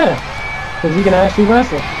 Yeah, because he can actually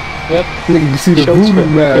wrestle. Yep. Nigga, you see the Show voodoo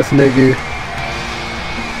script. mask, nigga.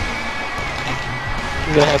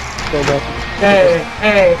 You're gonna have to go back.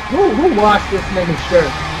 Hey, who washed this nigga's shirt?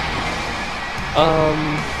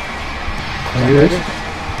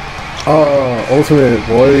 Ultimate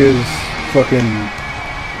Warriors, fucking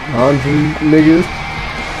laundry niggas.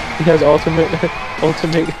 He has ultimate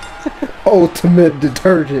Ultimate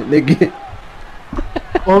detergent, nigga.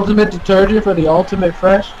 Ultimate detergent for the ultimate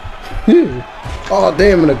fresh? Yeah. Oh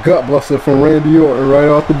damn, and a gut buster from Randy Orton right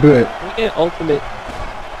off the bat. We need ultimate,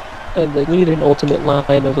 and like we need an ultimate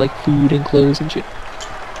line of like food and clothes and shit.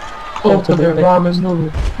 Ultimate ramen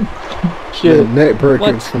noodle. Yeah, Shit. neck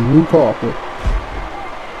breakers What? from Luke Harper.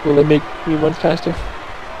 Will it make me run faster?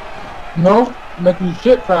 No, make you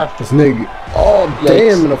shit faster. This nigga. Oh Yikes.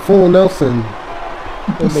 damn, and a full Nelson.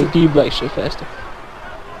 Will it make D-Black shit faster?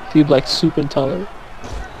 D-Black soup intolerant.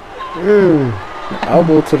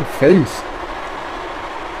 Elbow to the face.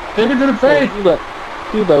 Take it to the face.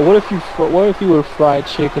 D-Black, what if you were fried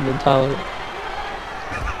chicken intolerant?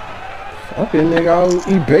 Fuck it, nigga. I'll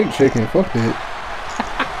eat baked chicken. Fuck it.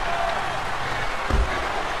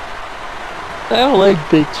 I don't like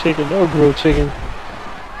baked chicken or grilled chicken.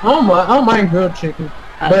 I don't mind grilled chicken,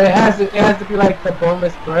 but it has to be like the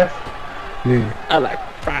boneless breast. Yeah. I like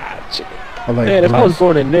fried chicken. I like Man, if I was breast.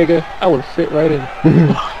 born a nigga, I would fit right in.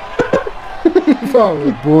 If I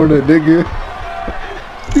was born a nigga.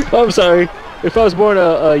 I'm sorry. If I was born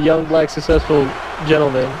a young, black, successful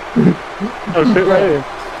gentleman, I would fit right in.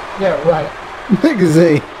 Yeah, right. Niggas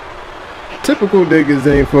ain't. Typical niggas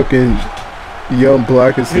ain't fucking young,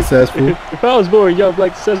 black, and successful. If I was born young,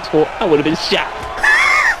 black, successful, I would have been shot.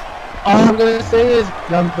 All I'm gonna say is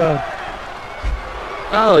Young Thug.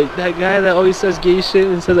 Oh, like that guy that always says gay shit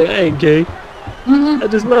and says like, I ain't gay. I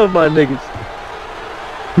just love my niggas.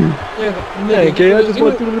 I ain't gay, I just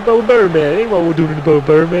want to do the boat with Birdman. Ain't what we'll do to the boat with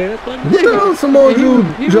Birdman. That's my nigga. You know, some old dude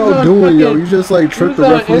he was y'all on doing, yo. fucking- You just like He tripped was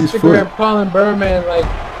the on referee's Instagram foot. calling Birdman like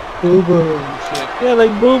boo boo and shit. Yeah,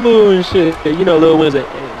 like Boo Boo and shit. You know, Lil Wayne's like,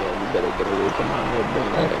 hey man, you better get away from my little boy.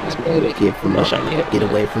 Get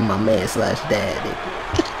away from my man / daddy.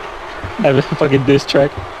 Have a fucking diss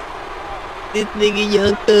track This nigga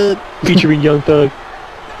Young Thug. featuring Young Thug.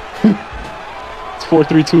 It's 4,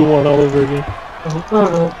 3, 2, 1 all over again.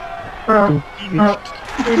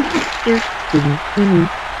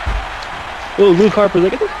 Oh, Luke Harper's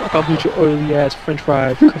like, get the fuck off with your oily ass French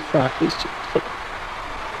fries. Fuck this shit.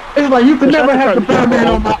 It's like you could never have the Birdman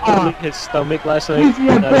on my arm. His stomach last night. Easy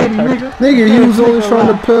and baby, nigga. Nigga, he was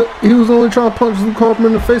only trying to punch Luke Harper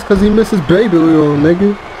in the face because he missed his baby oil,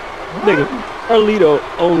 nigga. Nigga, Carlito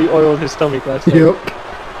only oiled his stomach last night. Yep.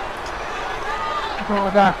 Oh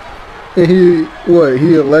my god. And he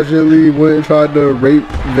allegedly went and tried to rape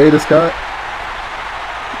Veda Scott?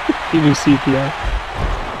 He knew CPR.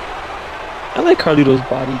 I like Carlito's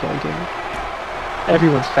body, goddamn.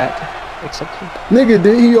 Everyone's fat, except him. Nigga,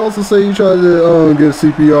 didn't he also say he tried to get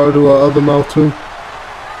CPR to our other mouth too?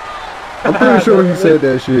 I'm pretty sure he said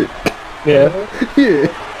that shit. Yeah, Yeah.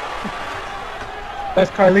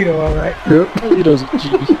 That's Carlito, alright. Yep. Carlito's a G.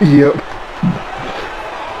 Yep.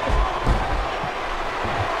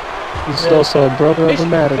 He's also a brother of a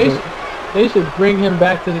Matador. They should bring him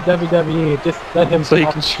back to the WWE and just let him So he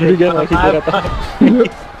talk can shoot shit again on like he did at the...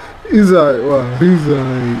 live. He's like, wow, he's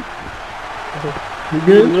like, you A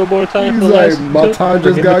good? little more time He's for the like, last... my time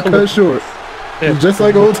Bring just him got to cut Columbus. short. Yeah. Just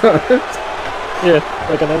like old times. Yeah,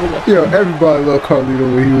 like another one. Yo, everybody loved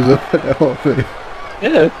Carlito when he was up at that Hall of Fame.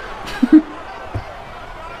 Yeah.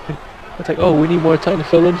 It's like, oh, we need more time to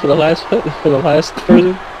fill in for the last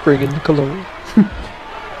person. Bring in the Cologne.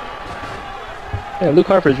 Yeah, Luke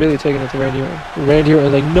Harper's really taking it to Randy Orton. Randy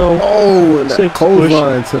Orton's like, no. Oh, and that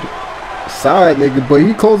clothesline to the side, nigga. But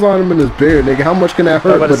he clotheslined him in his beard, nigga. How much can that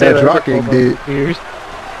hurt? But that dropkick did.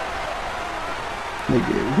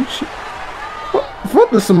 Nigga, we should.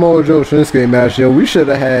 Fuck the Samoa Joe Shinsuke match, yo. We should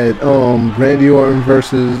have had Randy Orton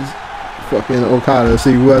versus fucking Okada.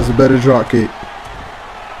 See who has a better dropkick.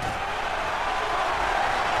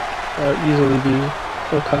 Easily be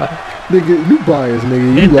Okada. Nigga, you biased,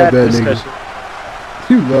 nigga. You love that nigga.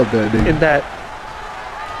 You love that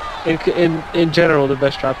nigga. In general, the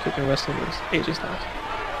best dropkick in wrestling is AJ Styles.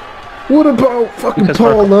 What about fucking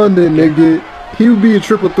Paul London, nigga? He would be a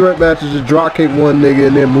triple threat match, just dropkick one nigga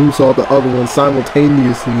and then moonsault the other one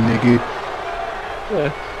simultaneously, nigga.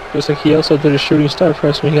 Yeah, just like he also did a shooting star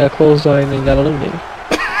press when he got clotheslined and got eliminated.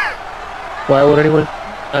 Why would anyone?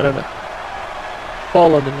 I don't know. Paul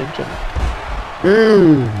London in general.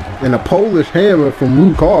 And a Polish hammer from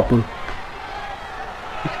Luke Harper. You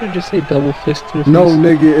couldn't just say double fist to the face. No,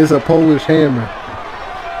 nigga, it's a Polish hammer.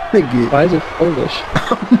 Nigga. Why is it Polish?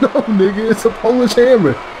 No, nigga, it's a Polish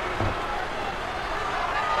hammer.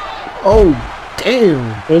 Oh, damn.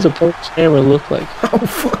 What does a Polish hammer look like? I don't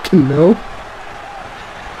fucking know.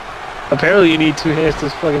 Apparently you need two hands to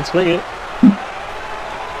fucking swing it.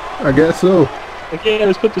 I guess so. Like, yeah,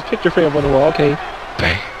 let's put this picture frame on the wall. Okay.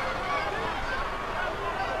 Bang.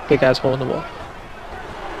 Big ass hole in the wall.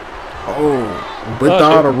 Oh,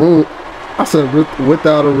 without a room. I said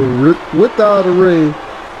without a room. Without a ring.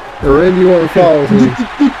 And Randy Orton follows me.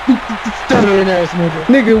 Stuttering ass nigga.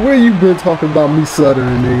 Nigga, where you been talking about me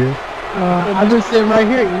stuttering, nigga? I've been sitting right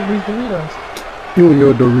here eating these Doritos. You and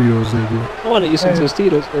your Doritos, nigga. I want to eat some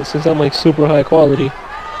Tostitos, but since I'm like super high quality,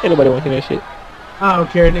 ain't nobody want to hear that shit. I don't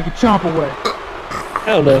care, nigga. Chomp away. I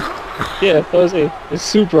don't know. Yeah, I was saying, it's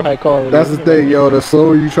super high quality. That's the thing, yo. The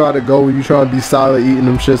slower you try to go, you try to be solid eating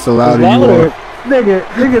them shits, the louder you are.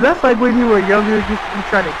 Nigga, that's like when you were younger, you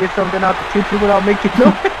trying to get something out the kitchen without making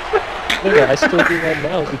noise. Nigga, I still do that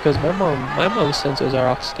now because my mom's senses are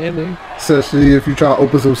outstanding. Especially if you try to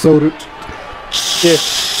open some soda. Yeah.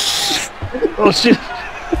 Oh shit.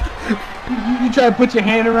 You try to put your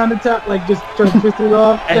hand around the top, like just try to twist it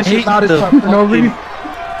off. I That shit hate loud as the fuck for no fucking- reason.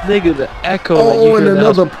 Nigga, the echo. Oh, and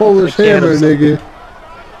another Polish hammer, nigga.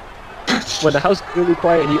 When the house is really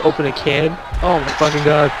quiet and you open a can, oh my fucking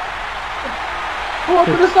god. Who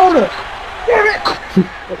opened the soda? Damn it!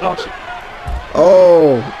 Oh shit.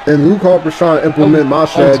 Oh, and Luke Harper's trying to implement my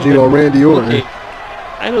strategy on Randy Orton. Okay.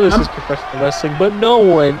 I know this is professional wrestling, but no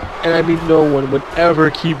one, and I mean no one, would ever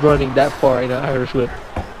keep running that far in an Irish whip.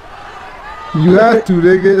 You have to,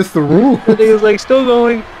 nigga. It's the rule. The nigga's like, still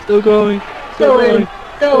going, still going, still going,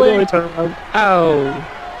 still Going. going, turn around. Ow.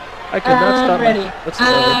 I cannot stop. I'm ready.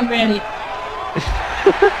 I'm ready.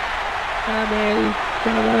 I'm ready.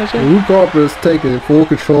 Luke Harper's taking full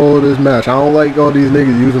control of this match. I don't like all these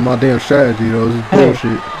niggas using my damn strategy, though. This is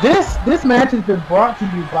bullshit. This match has been brought to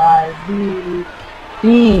you by the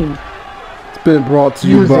theme It's been brought to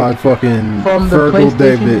you by fucking from the Virgil PlayStation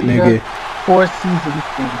David, Vita nigga. 4 seasons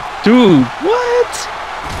theme. Dude, what?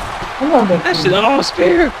 Come on, That shit all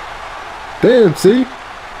spare. Damn, see?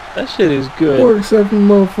 That shit is good. 47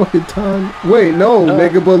 motherfucking time. Wait, no,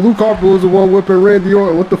 nigga, but Luke Harper was the one whipping Randy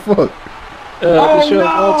Orton. What the fuck? Oh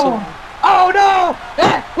no! Oh no!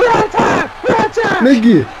 We're out of time! We're out of time!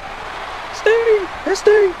 Nigga. Stay.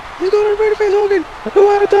 He's going to face Hogan.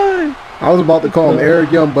 We're out of time. I was about to call him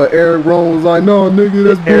Eric Young, but Eric Rowan was like, no, nigga,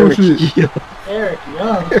 that's bullshit. Eric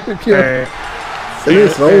Young. Eric Young. And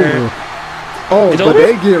it's over. Oh, It's but over?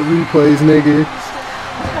 they get replays, nigga.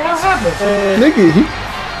 What happened? Nigga,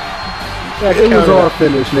 it was all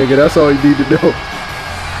finished, nigga. That's all you need to know.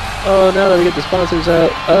 Oh, now that we get the sponsors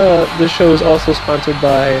out, this show is also sponsored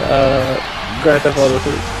by Grand Theft Auto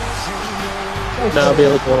 3. Now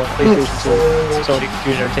available on PlayStation 2, Sony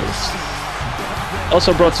Computer Entertainment.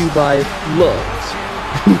 Also brought to you by Loves.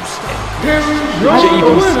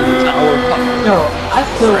 No, I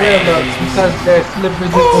still wear those because they're slip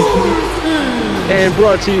resistant shoes. And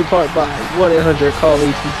brought to you part by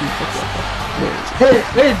 1-800-CALL-ATT.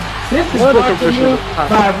 This is What a brought to you professional.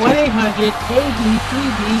 by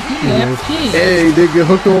 1-800-ABCDEFG. Hey, nigga,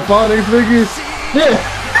 hooked on phonics, nigga.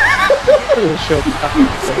 Show.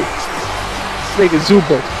 Nigga,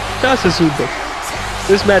 Zubo. That's a Zubo.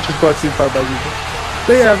 This match was brought to you part by Zubo.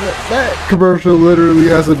 They have that commercial literally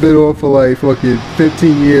hasn't been on for like fucking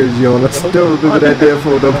 15 years, yo, and I still remember that damn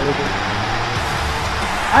phone number.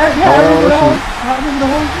 I remember the whole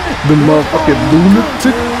thing. The motherfucking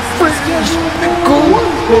lunatic fridge.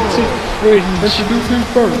 Introducing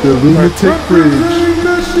first. The lunatic fridge.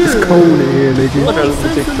 It's cold in here, nigga.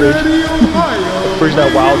 Lunatic fridge. bridge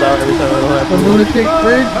that wilds out every time I don't have The to. lunatic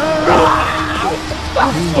bridge.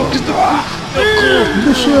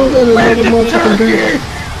 The shield and another motherfucking bitch.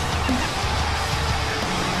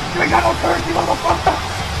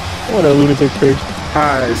 What a lunatic bridge.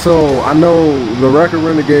 Alright, so I know the record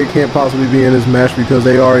Renegade can't possibly be in this match because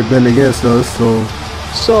they already been against us,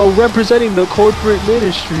 So representing the corporate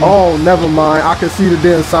ministry. Oh, never mind. I can see the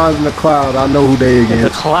damn signs in the cloud. I know who they In the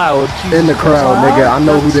against. cloud. In the crowd, nigga. I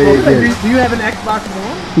know who they against. Do you have an Xbox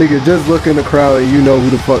One? Nigga, just look in the crowd and you know who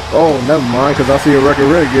the fuck. Oh, never mind, because I see a record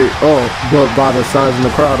Renegade. Oh, but by the signs in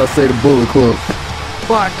the crowd, I say the Bullet Club.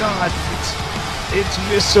 My God, it's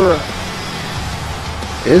Viscera.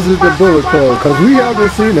 Is it the Bullet Club? Because we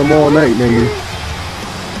haven't seen them all night, nigga.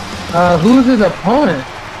 Who's his opponent?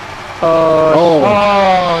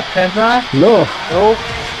 Oh, Tensai? no. Nope.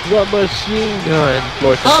 The machine gun.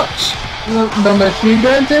 Lord Oh, the machine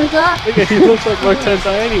gun Tensai? Nigga, he looks like Lord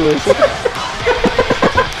Tensai anyways.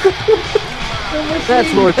 That's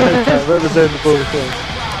Lord Tensai representing the Bullet Club.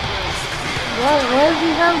 Why does he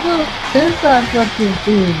have the Tensai fucking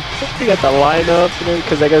theme? He got the lineup, you know,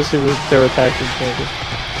 because I guess it was their attacking champion.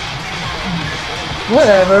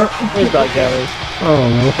 Whatever. Where's Doc Gallows? I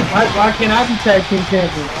don't know. Why can't I be tag team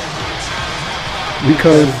champion?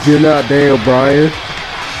 Because you're not Daniel Bryan.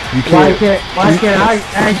 You Why can't. can't I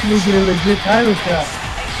actually get a legit title shot?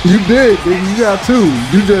 You did, nigga. You got two.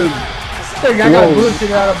 You just. I got Whoa.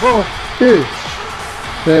 bullshit out of both. Yeah.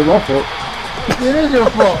 That ain't my fault. It is your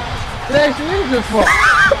fault. It actually is your fault.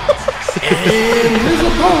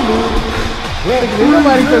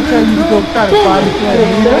 Nobody gonna tell you to go try to body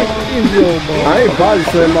slam me. I ain't body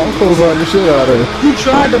slam. I'm close on the shit out of it. You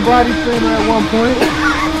tried to body slam her at one point.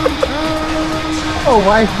 Oh,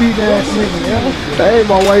 wife beat ass nigga, yeah? That ain't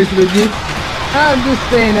my wife, nigga. I'm just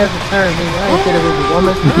saying as a term, nigga. I ain't said it was a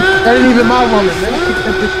woman. That ain't even my woman, man. I kicked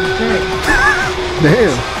that bitch in the chair.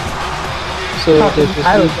 Damn. So does this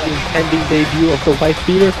mean the impending debut of the wife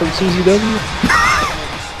beater from CZW?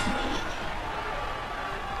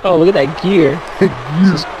 Oh, look at that gear.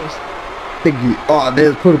 Jesus Christ. Nigga. Oh,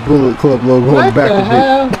 there's put a Bullet Club logo on the What back the of it.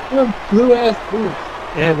 hell? What blue ass boots?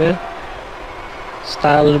 Yeah, man.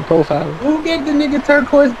 Styling and profiling. Who gave the nigga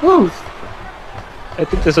turquoise boots? I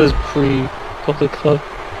think this is pre-Bullet Club.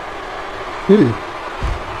 Yeah.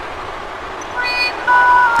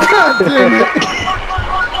 God damn it.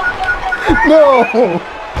 No.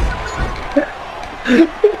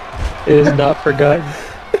 It is not forgotten.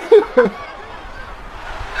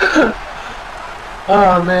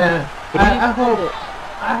 Oh man. I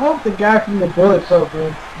hope the guy from the Bullet Club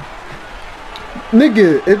wins.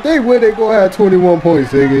 Nigga, if they win, they gonna have 21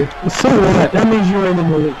 points, nigga. So what? That means you're in the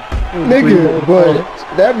movie. Nigga, but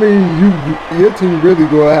that means your team really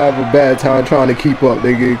gonna have a bad time trying to keep up,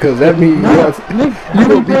 nigga. Because that means you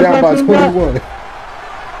gonna be down by 21.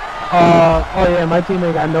 Oh yeah, my team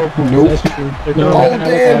ain't got no points. Nope. That's true. Oh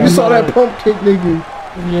damn, you saw that pump kick, nigga.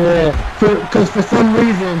 Yeah, because for some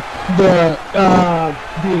reason the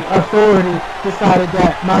authority decided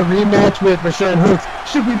that my rematch with Rashawn Hooks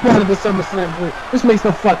should be part of the Summer Slamboree. This makes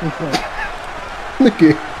no fucking sense.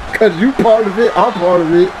 Nigga, cause you part of it, I'm part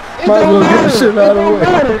of it. It Might as don't well get matter. the shit out of the way.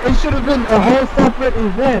 Matter. It should have been a whole separate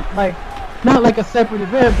event, like not like a separate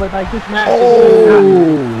event, but like this match.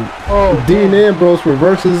 Oh, Dean Ambrose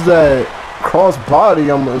reverses that cross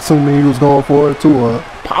body. I'm assuming he was going for it to a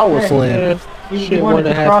power slam. Shit wouldn't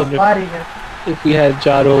have happened if we had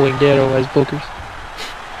Jado and Ghetto as bookers.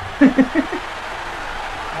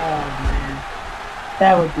 Oh man,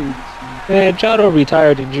 that would be. Man, Jado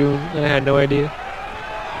retired in June. I had no idea.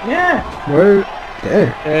 Yeah. Word?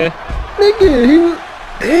 Damn. Yeah. Nigga, he was.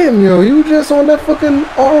 Damn, yo, he was just on that fucking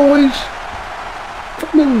ROH.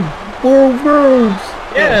 Fucking World Girls.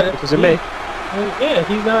 Yeah. It was in May. Yeah,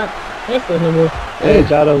 he's not wrestling no more. Hey,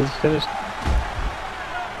 Jado's finished.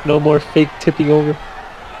 No more fake tipping over.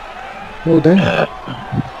 Oh, damn.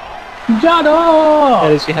 Jado! At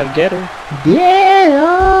least we have Ghetto.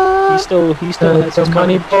 Yeah! He still has the his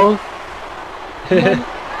money coverage. post.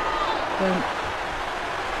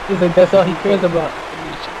 He's like, that's all he cares about.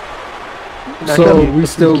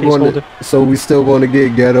 So we still going to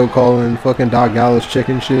get Ghetto calling fucking Doc Gallows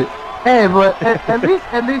chicken shit. Hey, but at least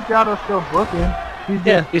Jado's still booking.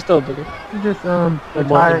 He's still a booker. He's just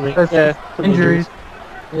retired because from injuries.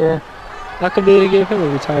 Yeah. How come they didn't give him a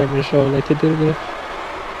retirement show like they did with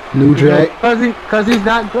New Jack. Cause he's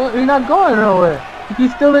not going nowhere.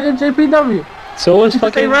 He's still in JPW. So was He's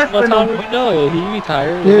fucking wrestling Watanabe. No, he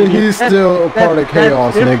retired. Yeah, he's still a part of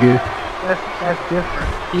Chaos, nigga. That's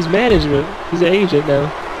different. He's management. He's an agent now.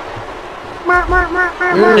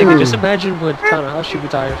 Nigga, just imagine when Tanahashi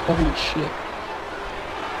retires. Holy shit.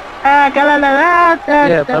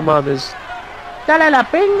 Yeah, my mom is.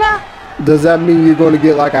 Does that mean you're going to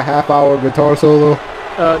get like a half-hour guitar solo?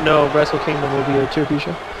 No, Wrestle Kingdom will be a cheer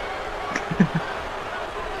show.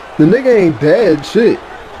 The nigga ain't dead, shit.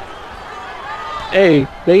 Hey,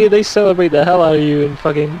 they celebrate the hell out of you in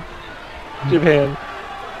fucking Japan.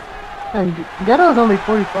 And Ghetto's only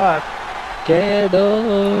 45.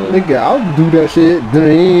 Ghetto. Nigga, I'll do that shit.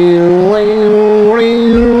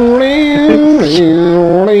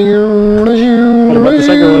 What about the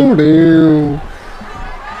second one?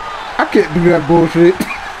 I can't do that bullshit.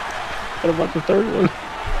 What about the third one?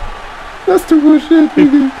 That's too much shit,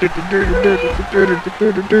 nigga.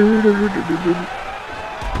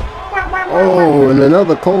 Oh, and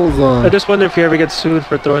another clothesline. I just wonder if he ever gets sued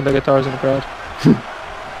for throwing the guitars in the crowd.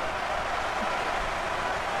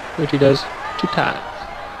 Which he does 2 times.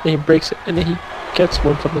 Then he breaks it, and then he gets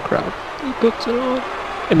one from the crowd. He puts it on,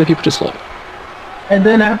 and then people just love it. And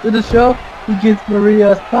then after the show, he gets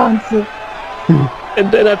Maria a sponsor. And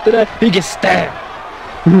then after that, he gets stabbed.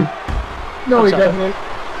 No, I'm he sorry. doesn't.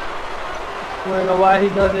 Wanna know why he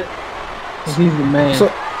does it? Cause he's the man. So,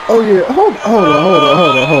 oh yeah, hold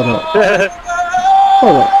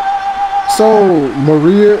on. So,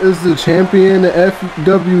 Maria is the champion of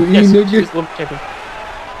FWE, Yes, nigga? she's the champion.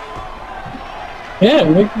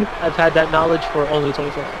 Yeah, I've had that knowledge for only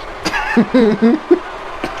 24 hours.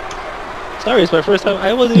 Sorry, it's my first time.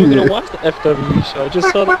 I wasn't even gonna watch the FWE show. I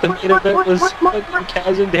just saw that the main event was fucking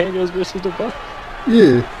Kaz and Daniels versus the Bucks.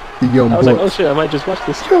 Yeah, the young I was like, oh bucks. shit, I might just watch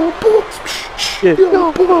this. Young bucks. Yeah.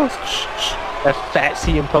 Young bucks. That fat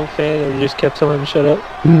CM Punk fan and just kept telling him to shut up.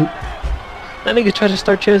 Mhm. That nigga tried to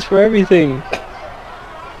start chants for everything.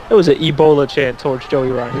 It was an Ebola chant towards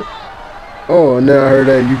Joey Ryan. Oh, now I heard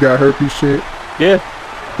that you got herpes shit. Yeah.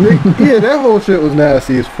 Nigga, yeah, that whole shit was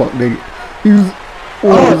nasty as fuck, nigga. He was,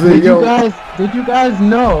 what was it, did yo? you guys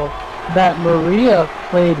know that Maria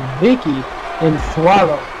played Vicky in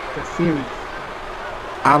Swallow, the series?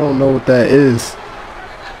 I don't know what that is.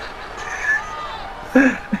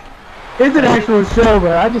 It's an actual show,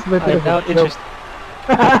 but I just looked at I'm now it. interested.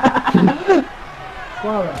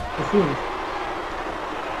 Swallow, the series.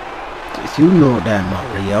 Did you know that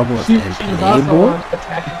Maria was She in was also Playboy? on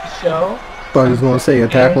Attack of the Show. Thought he was gonna say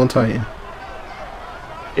Attack on Titan.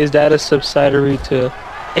 Is that a subsidiary to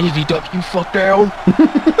AVW Fuck Down?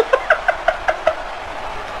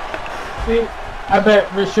 See, I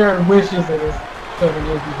bet Richard wishes it was serving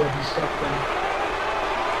ABW stuff then.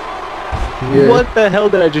 Yeah. What the hell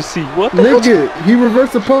did I just see? What the hell? Nigga, he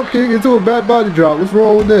reversed a pump kick into a back body drop. What's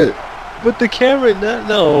wrong with that? With the camera?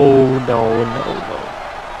 No.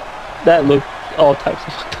 That looked all types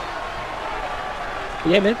of fucked up.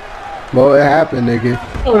 Yeah, man. Well, it happened, nigga.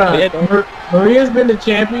 Hold on. Yeah. Maria's been the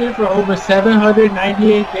champion for over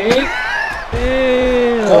 798 days?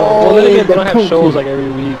 Damn. Oh, Well, then again, they the don't have punk shows kid. like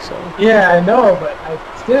every week, so. Yeah, I know, but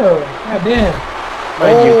still, goddamn.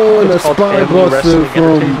 Mind you, Oh, and it's a called spine Family buster Wrestling from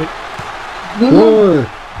Entertainment.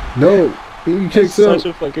 one. No, he It's kicks such out.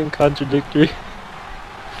 a fucking contradictory.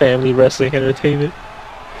 Family Wrestling Entertainment.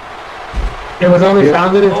 It was only Yeah.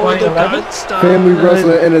 founded in Oh, the 2011. Godstein. Family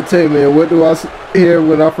Wrestling Entertainment. What do I hear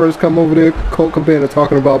when I first come over there? Colt Cabana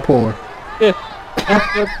talking about porn. Yeah.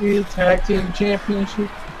 FW Tag Team Championship.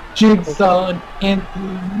 Jigsaw and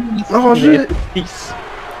Anthony. Oh shit. Peace.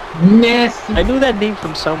 Nasty. I knew that name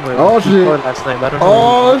from somewhere. Oh, He was shit. going last night, but I don't know.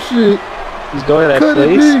 Oh shit. He's going to that Could it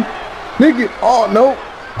place. be? Nigga. Oh no.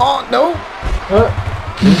 Oh no.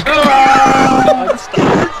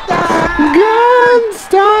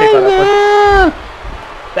 Gunsteiner.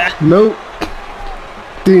 Nope.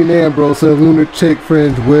 Dean Ambrose said lunatic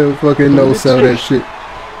friends will fucking no sell that shit.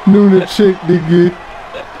 Lunatic, nigga.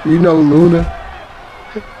 You know Luna.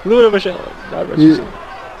 Luna Michelle. Not Yeah. Richardson.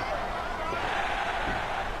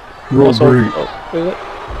 Roll Also, breed. oh, wait, what?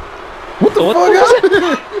 What the What fuck was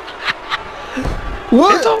happened?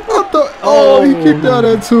 What? It's over. What the? Oh, he kicked out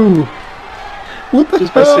at 2. What the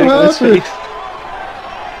Just by hell sitting on his happened? face.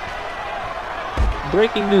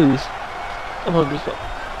 Breaking news. I'm hungry as fuck.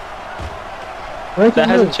 That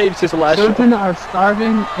hasn't changed since the last show. Children are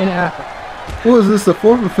starving in Africa. What is this, the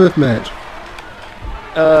 4th or 5th match?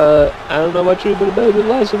 I don't know about you, but it better be the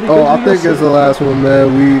last one. Oh, because I we think got it's the last one,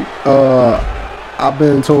 man. I've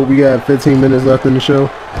been told we got 15 minutes left in the show.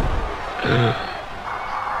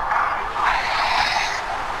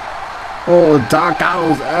 Oh, Doc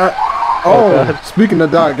Gallows. Oh, God. Speaking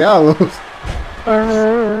of Doc Gallows.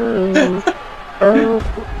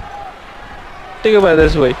 Think about it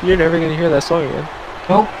this way. You're never going to hear that song again.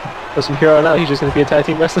 Nope. Because from here on out, he's just going to be a tag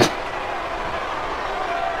team wrestler.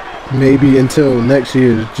 Maybe until next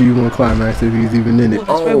year's G1 Climax if he's even in it. Well,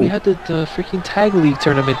 that's right. We had the freaking tag league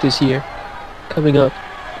tournament this year coming up.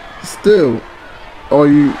 Still,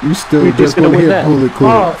 you still You just think want to he's gonna win hear that? Bullet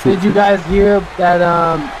Club. Oh, did you guys hear that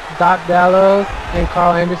Doc Gallows and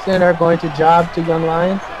Carl Anderson are going to job to Young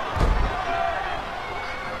Lions?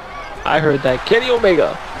 I heard that Kenny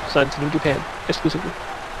Omega signed to New Japan exclusively.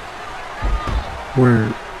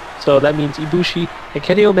 Word. So that means Ibushi and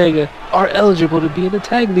Kenny Omega are eligible to be in the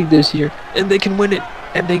tag league this year, and they can win it,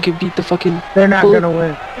 and they can beat the fucking. They're not Bullet. gonna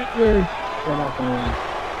win. They're not gonna win.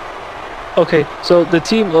 Okay, so the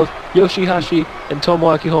team of Yoshihashi and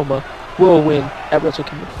Tomoaki Honma will win at Wrestle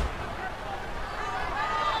Kingdom,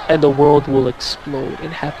 and the world will explode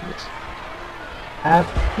in happiness.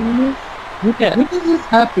 Happiness? Yeah. What is this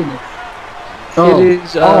happiness? Oh, It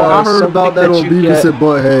is. I heard about that on you Beavis get- and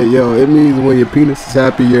Butthead. Yo, it means when your penis is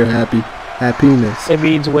happy, you're happy. Happiness. It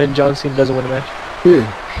means when John Cena doesn't win a match. Yeah,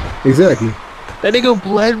 exactly. That nigga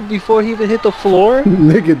bled before he even hit the floor.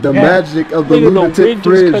 Nigga, the magic of the Nigga, lunatic wind just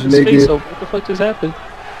fridge, cut his face nigga. open. What the fuck just happened?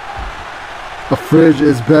 A fridge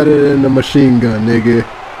is better than a machine gun, nigga.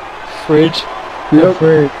 Fridge? Yep.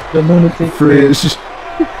 The lunatic Fridge.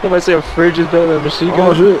 Somebody say a fridge is better than a machine Oh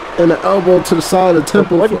gun? shit. And the elbow to the side of the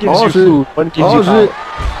temple. One gives Oh you shit. food, one gives you Oh power.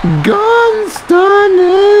 shit. Gun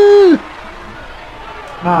stunning.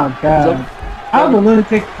 Oh god. How the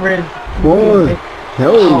lunatic fridge? Boy.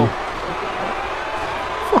 Yo.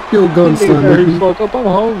 Fuck your gun Nigga, stun, hurry the nigga. fuck up, I'm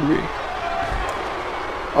hungry.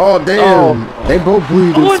 Oh damn. They both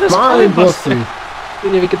bleeding. Oh, that's Spine spine buster. busting.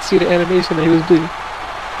 Didn't even get to see the animation that he was bleeding.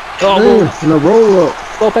 Oh, Damn. And a roll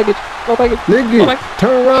up. low package, low package. Nigga. my-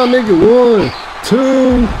 Turn around, nigga. 1,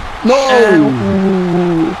 2. No.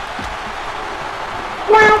 Ooh.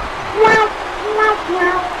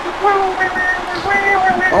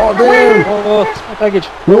 Oh damn. Oh, low package.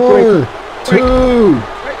 Real quick. 1, 2.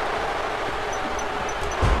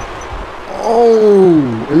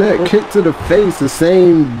 Oh, and that kick to the face, the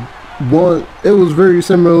same one. It was very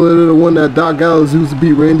similar to the one that Doc Gallows used to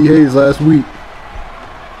beat Randy Hayes last week.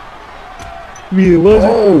 Yeah, was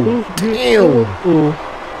Oh, damn. Ooh.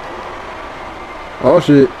 Oh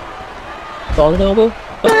shit. Falling elbow.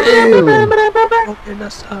 Damn. In the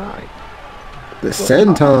side. The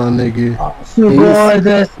senton, nigga. Super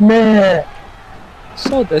that's mad.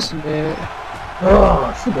 So this man.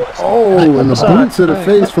 Oh, super. Oh, and the boot to the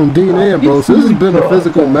face from Dean Ambrose. This has been a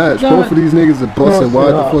physical match. Both of these niggas are busting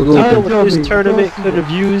wide the fuck You know open. what this tournament could have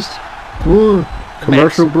used? One.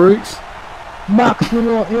 Commercial breaks.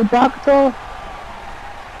 Maximo Impacto?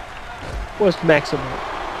 Was maximum.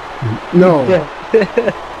 No. Yeah.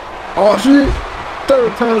 Oh shit.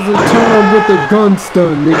 Third time's the charm with the gun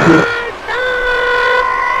stun, nigga.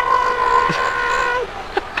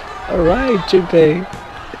 Alright, Junpei.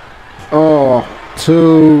 Oh,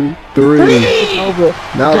 2, 3. Over.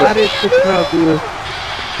 Now Got the it. The crowd, dude.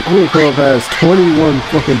 Bullet Club has 21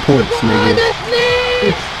 fucking points, nigga.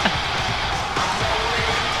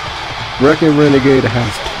 Wreckin Renegade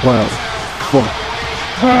has 12. Fuck.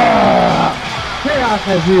 Chaos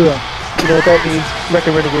has 0. You know what that means?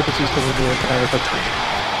 Wreckin Renegade pursues from the entire country.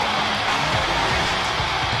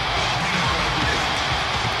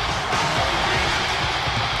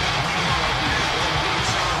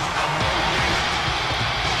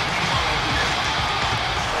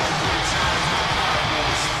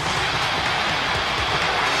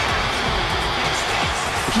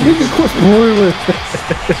 Nigga, quit spoiling.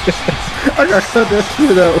 I gotta cut that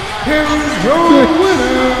shit out. Here is your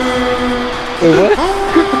winner. Wait, what?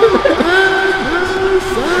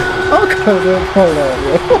 I'll cut that part out,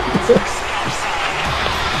 yo.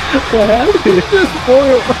 What happened? Just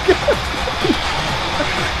spoiled.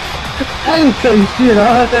 I didn't tell you shit.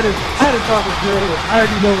 All I said is I had a talk with Jerry. I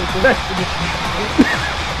already know what the rest of this is.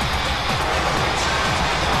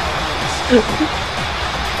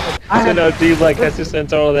 So now D like has to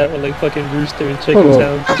censor all that with like fucking rooster and chicken Hold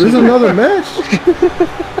on. sounds. There's another match?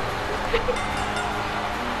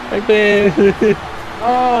 Like man.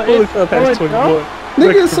 Oh, Holy Club has 21.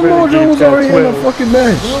 Nigga, Samoa Joe was already in a 12. fucking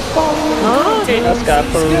match. Hey, that's got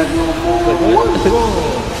for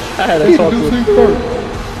I had a talk with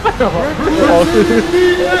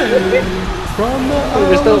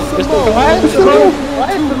Why is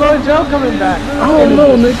Samoa Joe coming back? I don't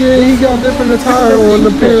know, nigga. He got different attire on.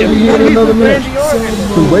 Apparently, he had another match.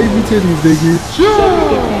 The wavy titties, nigga.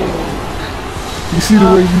 You see the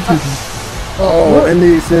wavy titties? Oh, and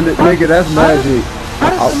they send it, nigga. That's magic. How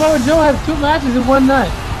does Samoa Joe have 2 matches in one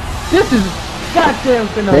night? This is goddamn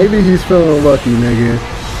phenomenal. Maybe he's feeling lucky, nigga.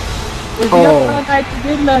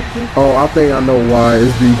 Oh, I think I know why.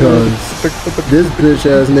 It's because this bitch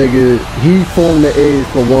ass nigga, he formed the age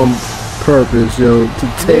for one purpose, yo, to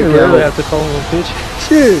take out. Really have to call him a bitch.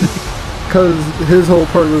 Shit. Cause his whole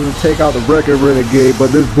purpose was to take out the Wreckin Renegade,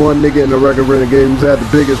 but this one nigga in the Wreckin Renegade who's had the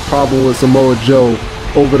biggest problem with Samoa Joe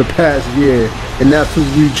over the past year, and that's who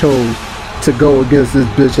we chose to go against this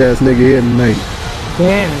bitch ass nigga here tonight.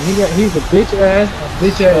 Damn, he's a bitch ass.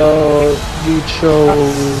 Oh, you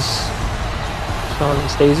chose Sean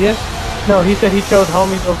Anastasia? No, he said he chose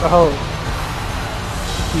homies over hoes.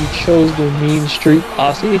 You chose the Mean Street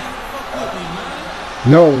Posse?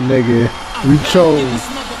 No, nigga, we chose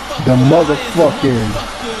the motherfucking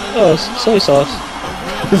soy sauce.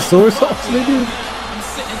 the soy sauce, nigga.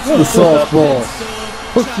 The sauce balls.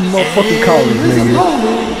 Put some motherfucking collars, nigga.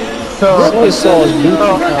 So Soy sauce, dude.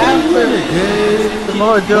 after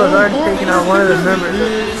Samoa Joe has already taken out one of the members of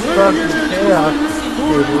fucking chaos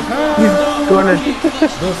table, he's gonna.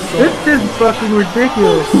 This is fucking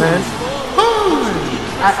ridiculous, man.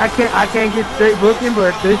 I can't get straight booking,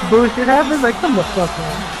 but this bullshit happens. Like, come the fuck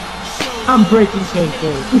on. I'm breaking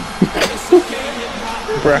kayfabe.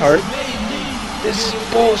 Bret Hart. This is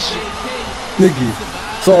bullshit. Nigga,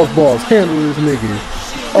 sauce balls, handle this nigga.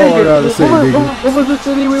 All I gotta say, nigga. What was the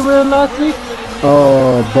city we were in last week?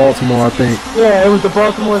 Baltimore, I think. Yeah, it was the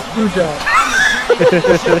Baltimore screw job.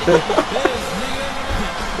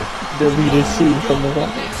 Deleted scene from the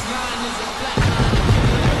one.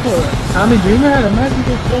 Tommy Dreamer had a match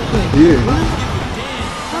against Wreckin. Yeah.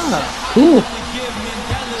 Ah, cool.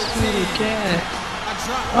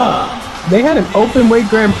 They had an open weight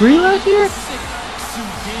Grand Prix last year?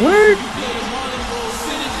 Word?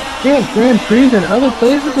 Yeah, Grand Prix in other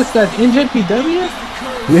places besides NJPW?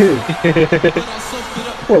 Yeah.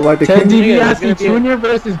 What, like the Ted King? DiBiase Jr.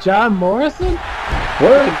 versus John Morrison?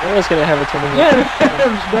 What? I was gonna have a tournament. Yeah,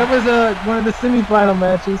 that was one of the semifinal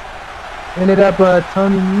matches. Ended up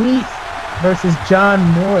Tony Nese versus John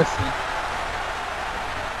Morrison.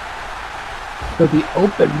 For the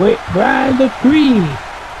open weight Grand Prix.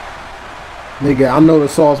 Nigga, I know the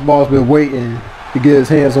sauce ball's been waiting to get his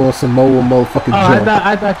hands on Samoa motherfucking Joe.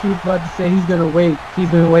 I thought you were about to say he's gonna wait. He's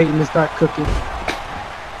been waiting to start cooking.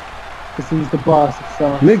 Cause he's the boss of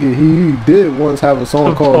sauce. Nigga, he did once have a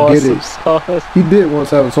song called Get It. He did once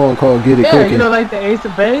have a song called Get It Yeah, Cooking. you know, like the Ace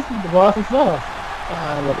of Base, the boss of sauce.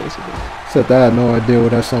 I love Ace of Base. Except I had no idea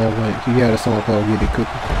what that song went. He had a song called Get It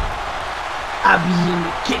Cooking. I be in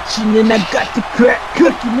the kitchen and I got the crack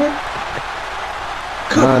cooking it.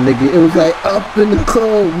 Nah, nigga, it was like up in the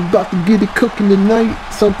club, we about to get it cooking tonight.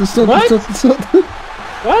 Something. What?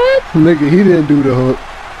 What? Nigga, he didn't do the hook.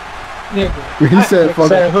 Nigga. He said fuck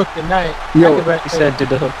said hook tonight. Yo, He said did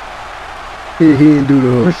the hook. He didn't do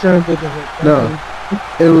the For hook. sure did the hook. No.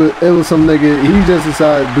 It was some nigga, he just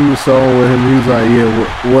decided to do a song with him. He was like,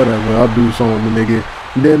 yeah, whatever, I'll do a song with the nigga.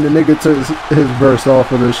 Then the nigga took his verse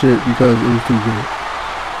off of the shit because it was too good.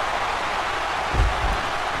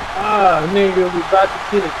 Ah, nigga, we about to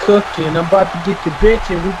get it cooking. I'm about to get the bitch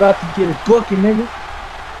and we about to get it booking, nigga.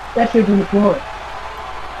 That shit was good.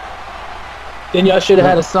 Then y'all should have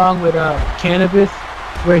had a song with Cannabis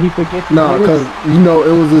where he forgets the Nah, lyrics. cause you know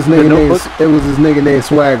it was this nigga named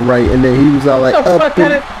Swag, right? And then he was all like What the up fuck in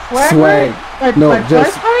kind of swag? Swag. Right? Like, No, like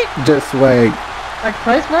just Price Right? just Swag. Like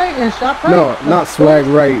Price Right and Shop Right? No, Like not Swag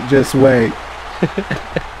right, just Swag.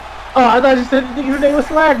 Oh, I thought you said your name was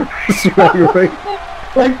Swag Right. Swag right.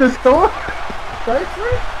 Like the store? Price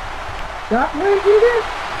Right? Shop Right,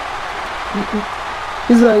 you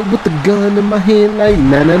He's like with the gun in my hand, like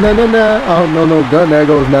na na na na na. I don't know no gun that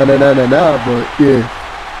goes na na na na na, but yeah.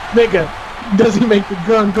 Nigga, does he make the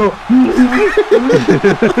gun go?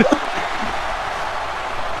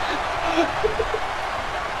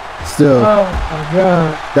 Still, Oh my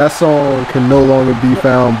god. that song can no longer be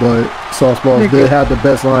found, but Sauce Balls did have the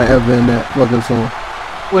best line ever in that fucking song.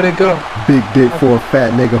 Where'd it go? Big dick for a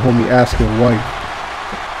fat nigga, homie, ask your wife.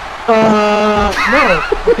 No.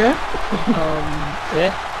 Okay.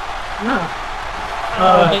 Yeah. No.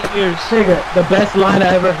 8 years. Nigga, the best line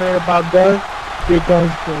I ever heard about guns, big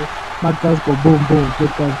guns go, my guns go boom boom, big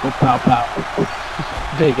guns go pow pow.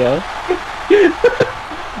 There you go.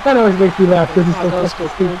 That always makes me laugh because it's so fucking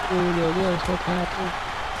stupid.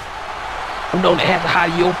 I'm known to have the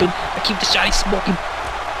hottie open. I keep the shotty smoking.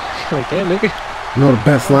 Like, damn, nigga. You know the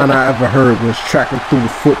best line I ever heard was tracking through the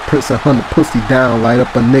footprints and hunt a pussy down, light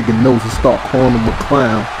up a nigga nose and start calling him a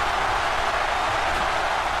clown.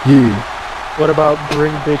 Yeah. What about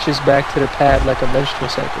bring bitches back to the pad like a menstrual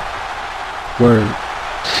cycle? Word.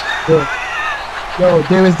 Yo,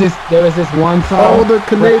 there was this one song. Oh, the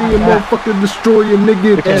Canadian motherfucking destroyer,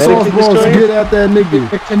 nigga. The Sauce Connecticut balls, destroyer? get at that nigga.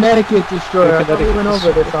 The Connecticut Destroyer. I thought we went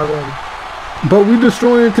over Connecticut this already. But we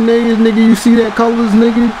destroying Canadians, nigga. You see that colors,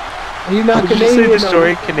 nigga? You're not Did you Canadian. say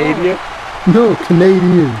destroying Canada? No,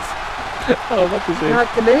 Canadians. Oh, what to say? He's not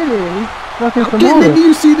Canadian. He's fucking from Okay, over. nigga,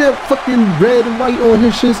 you see that fucking red and white on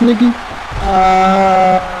his shits, nigga?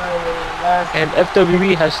 And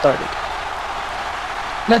FWE has started.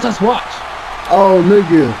 Let us watch. Oh,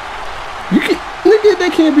 nigga. Nigga, they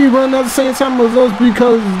can't be running at the same time as us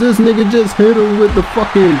because this nigga just hit him with the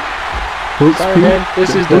fucking hook Sorry, speed. man.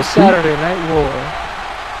 This is the Hook speed. Saturday Night War.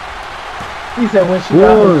 He said when she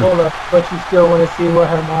got her cola, but you still want to see what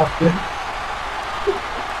her mouth did.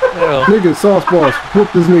 Hell, Nigga, sauce balls, whoop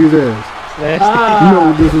this nigga's ass. nasty. You know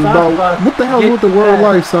what this is about. What the hell with the world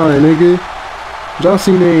life sign, nigga? John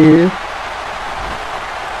Cena in here.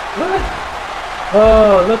 What?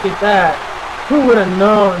 Oh, look at that. Who would have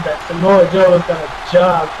known that Samoa Joe was gonna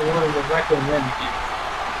job for one of the Wreckin Renegades?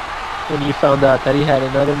 When you found out that he had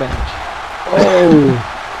another match. Oh,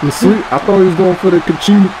 you see? I thought he was going for the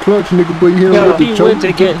Kachina clutch, nigga, but he hit him Yo, with if the he choke. wins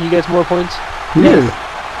again, he gets more points. Yeah.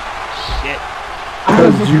 Shit.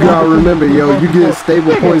 Because you gotta remember, yo, you get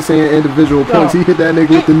stable points and individual points. He hit that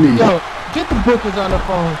nigga with the knee. Yo, get the bookers on the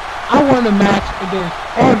phone. I want a match against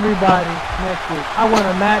everybody next week. I want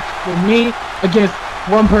a match with me against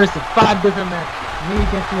one person. 5 different matches. Me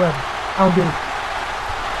against whoever. I don't give a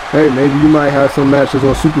Hey, maybe you might have some matches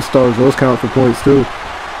on Superstars. Those count for points, too.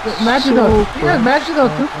 matches on. Yeah, matches on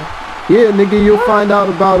too. Yeah, nigga, you'll find out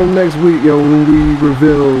about them next week, yo, when we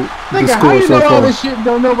reveal the Nigga, how score you so know all far. this shit?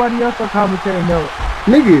 Don't nobody else on commentary know it.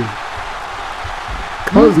 Nigga.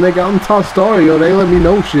 Cause, nigga, I'm top star, yo. They let me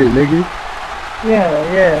know shit, nigga.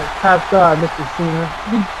 Yeah, top star, Mr. Cena.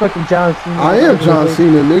 You fucking John Cena. I am John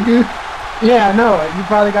Cena, nigga. Yeah, I know. You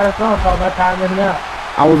probably got a song called My Time Is Now.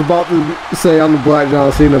 I was about to say I'm the Black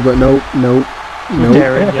John Cena, but nope.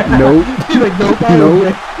 Darren, yeah. Nope. He's like, nope, I Nope.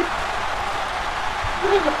 don't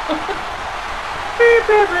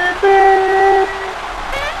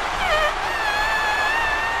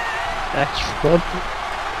That's Trump.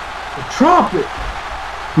 The trumpet.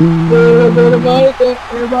 Oh,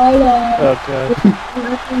 God.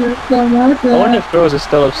 I wonder if girls are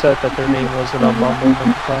still upset that their name wasn't on Mambo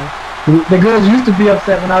number 5. The girls used to be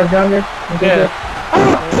upset when I was younger. Yeah.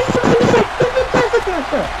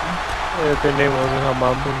 Yeah, their name wasn't on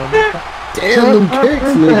Mambo number 5. Damn them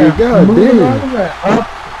kicks, nigga. God damn.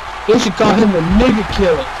 They should call him the nigga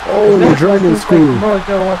killer. Oh, the Dragon School. Samoa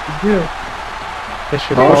Joe wants to do. They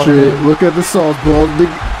should Oh call shit, him. look at the sauce balls,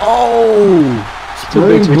 nigga. Oh! Too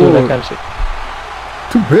big to be doing that Springboard. kind of shit.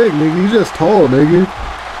 Too big, nigga. You just tall, nigga.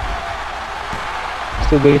 It's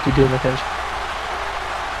too big to be doing that kind of shit.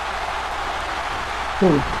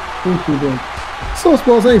 Who's too big? Sauce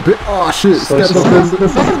balls ain't big. Oh shit, So step up small. in The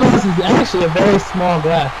sauce box is actually a very small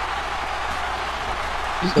guy.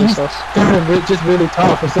 Soy sauce. Kind of just really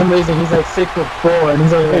tall. For some reason, he's like 6'4", and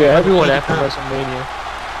he's like. Yeah, everyone after WrestleMania.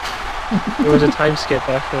 There was a time skip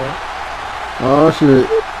after that. Oh shit.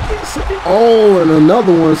 Oh, and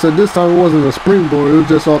another one said this time it wasn't a springboard, it was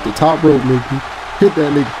just off the top rope, nigga. Hit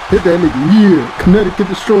that nigga. Hit that nigga. Yeah. Connecticut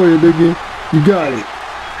Destroyer, nigga. You got it.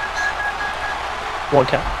 1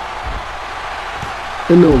 count.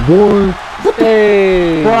 And the one.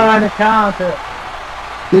 Hey! One counter.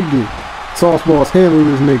 Nigga. Sauce balls handle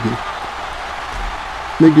this nigga.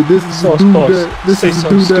 Nigga, this is the Sauce dude balls. that this Say is the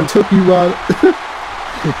something dude that took you out.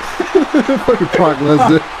 Fucking Brock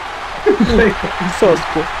Lesnar. So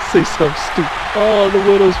say something stupid. Oh, the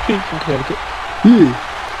widow's peak in Connecticut. Yeah.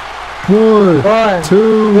 One, One,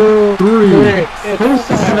 two, three. Who's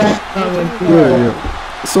that coming through? Yeah, yeah.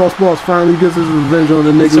 Sauce balls finally gets his revenge on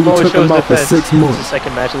the nigga who Samoa took him Joe's out for defense. 6 It's the months.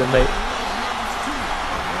 second match of the night.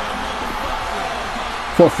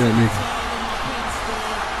 Fuck that nigga.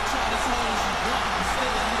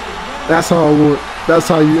 That's how I want. That's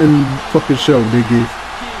how you end the fucking show, nigga.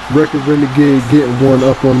 Wreckin Renegade getting one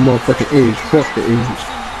up on the motherfucking age. Fuck the age.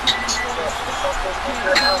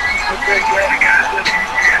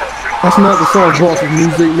 That's not the Sauce Boss's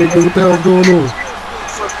music, nigga. What the hell's going on?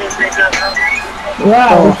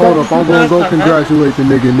 Wow. Oh, hold up. I'm gonna go congratulate the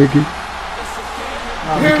nigga, nigga.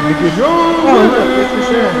 Here is your Oh, look, it's the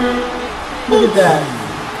same. Look at that.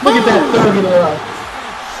 Look at that thugging it up.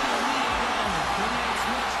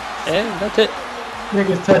 And that's it.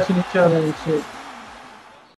 Niggas touching each other and shit.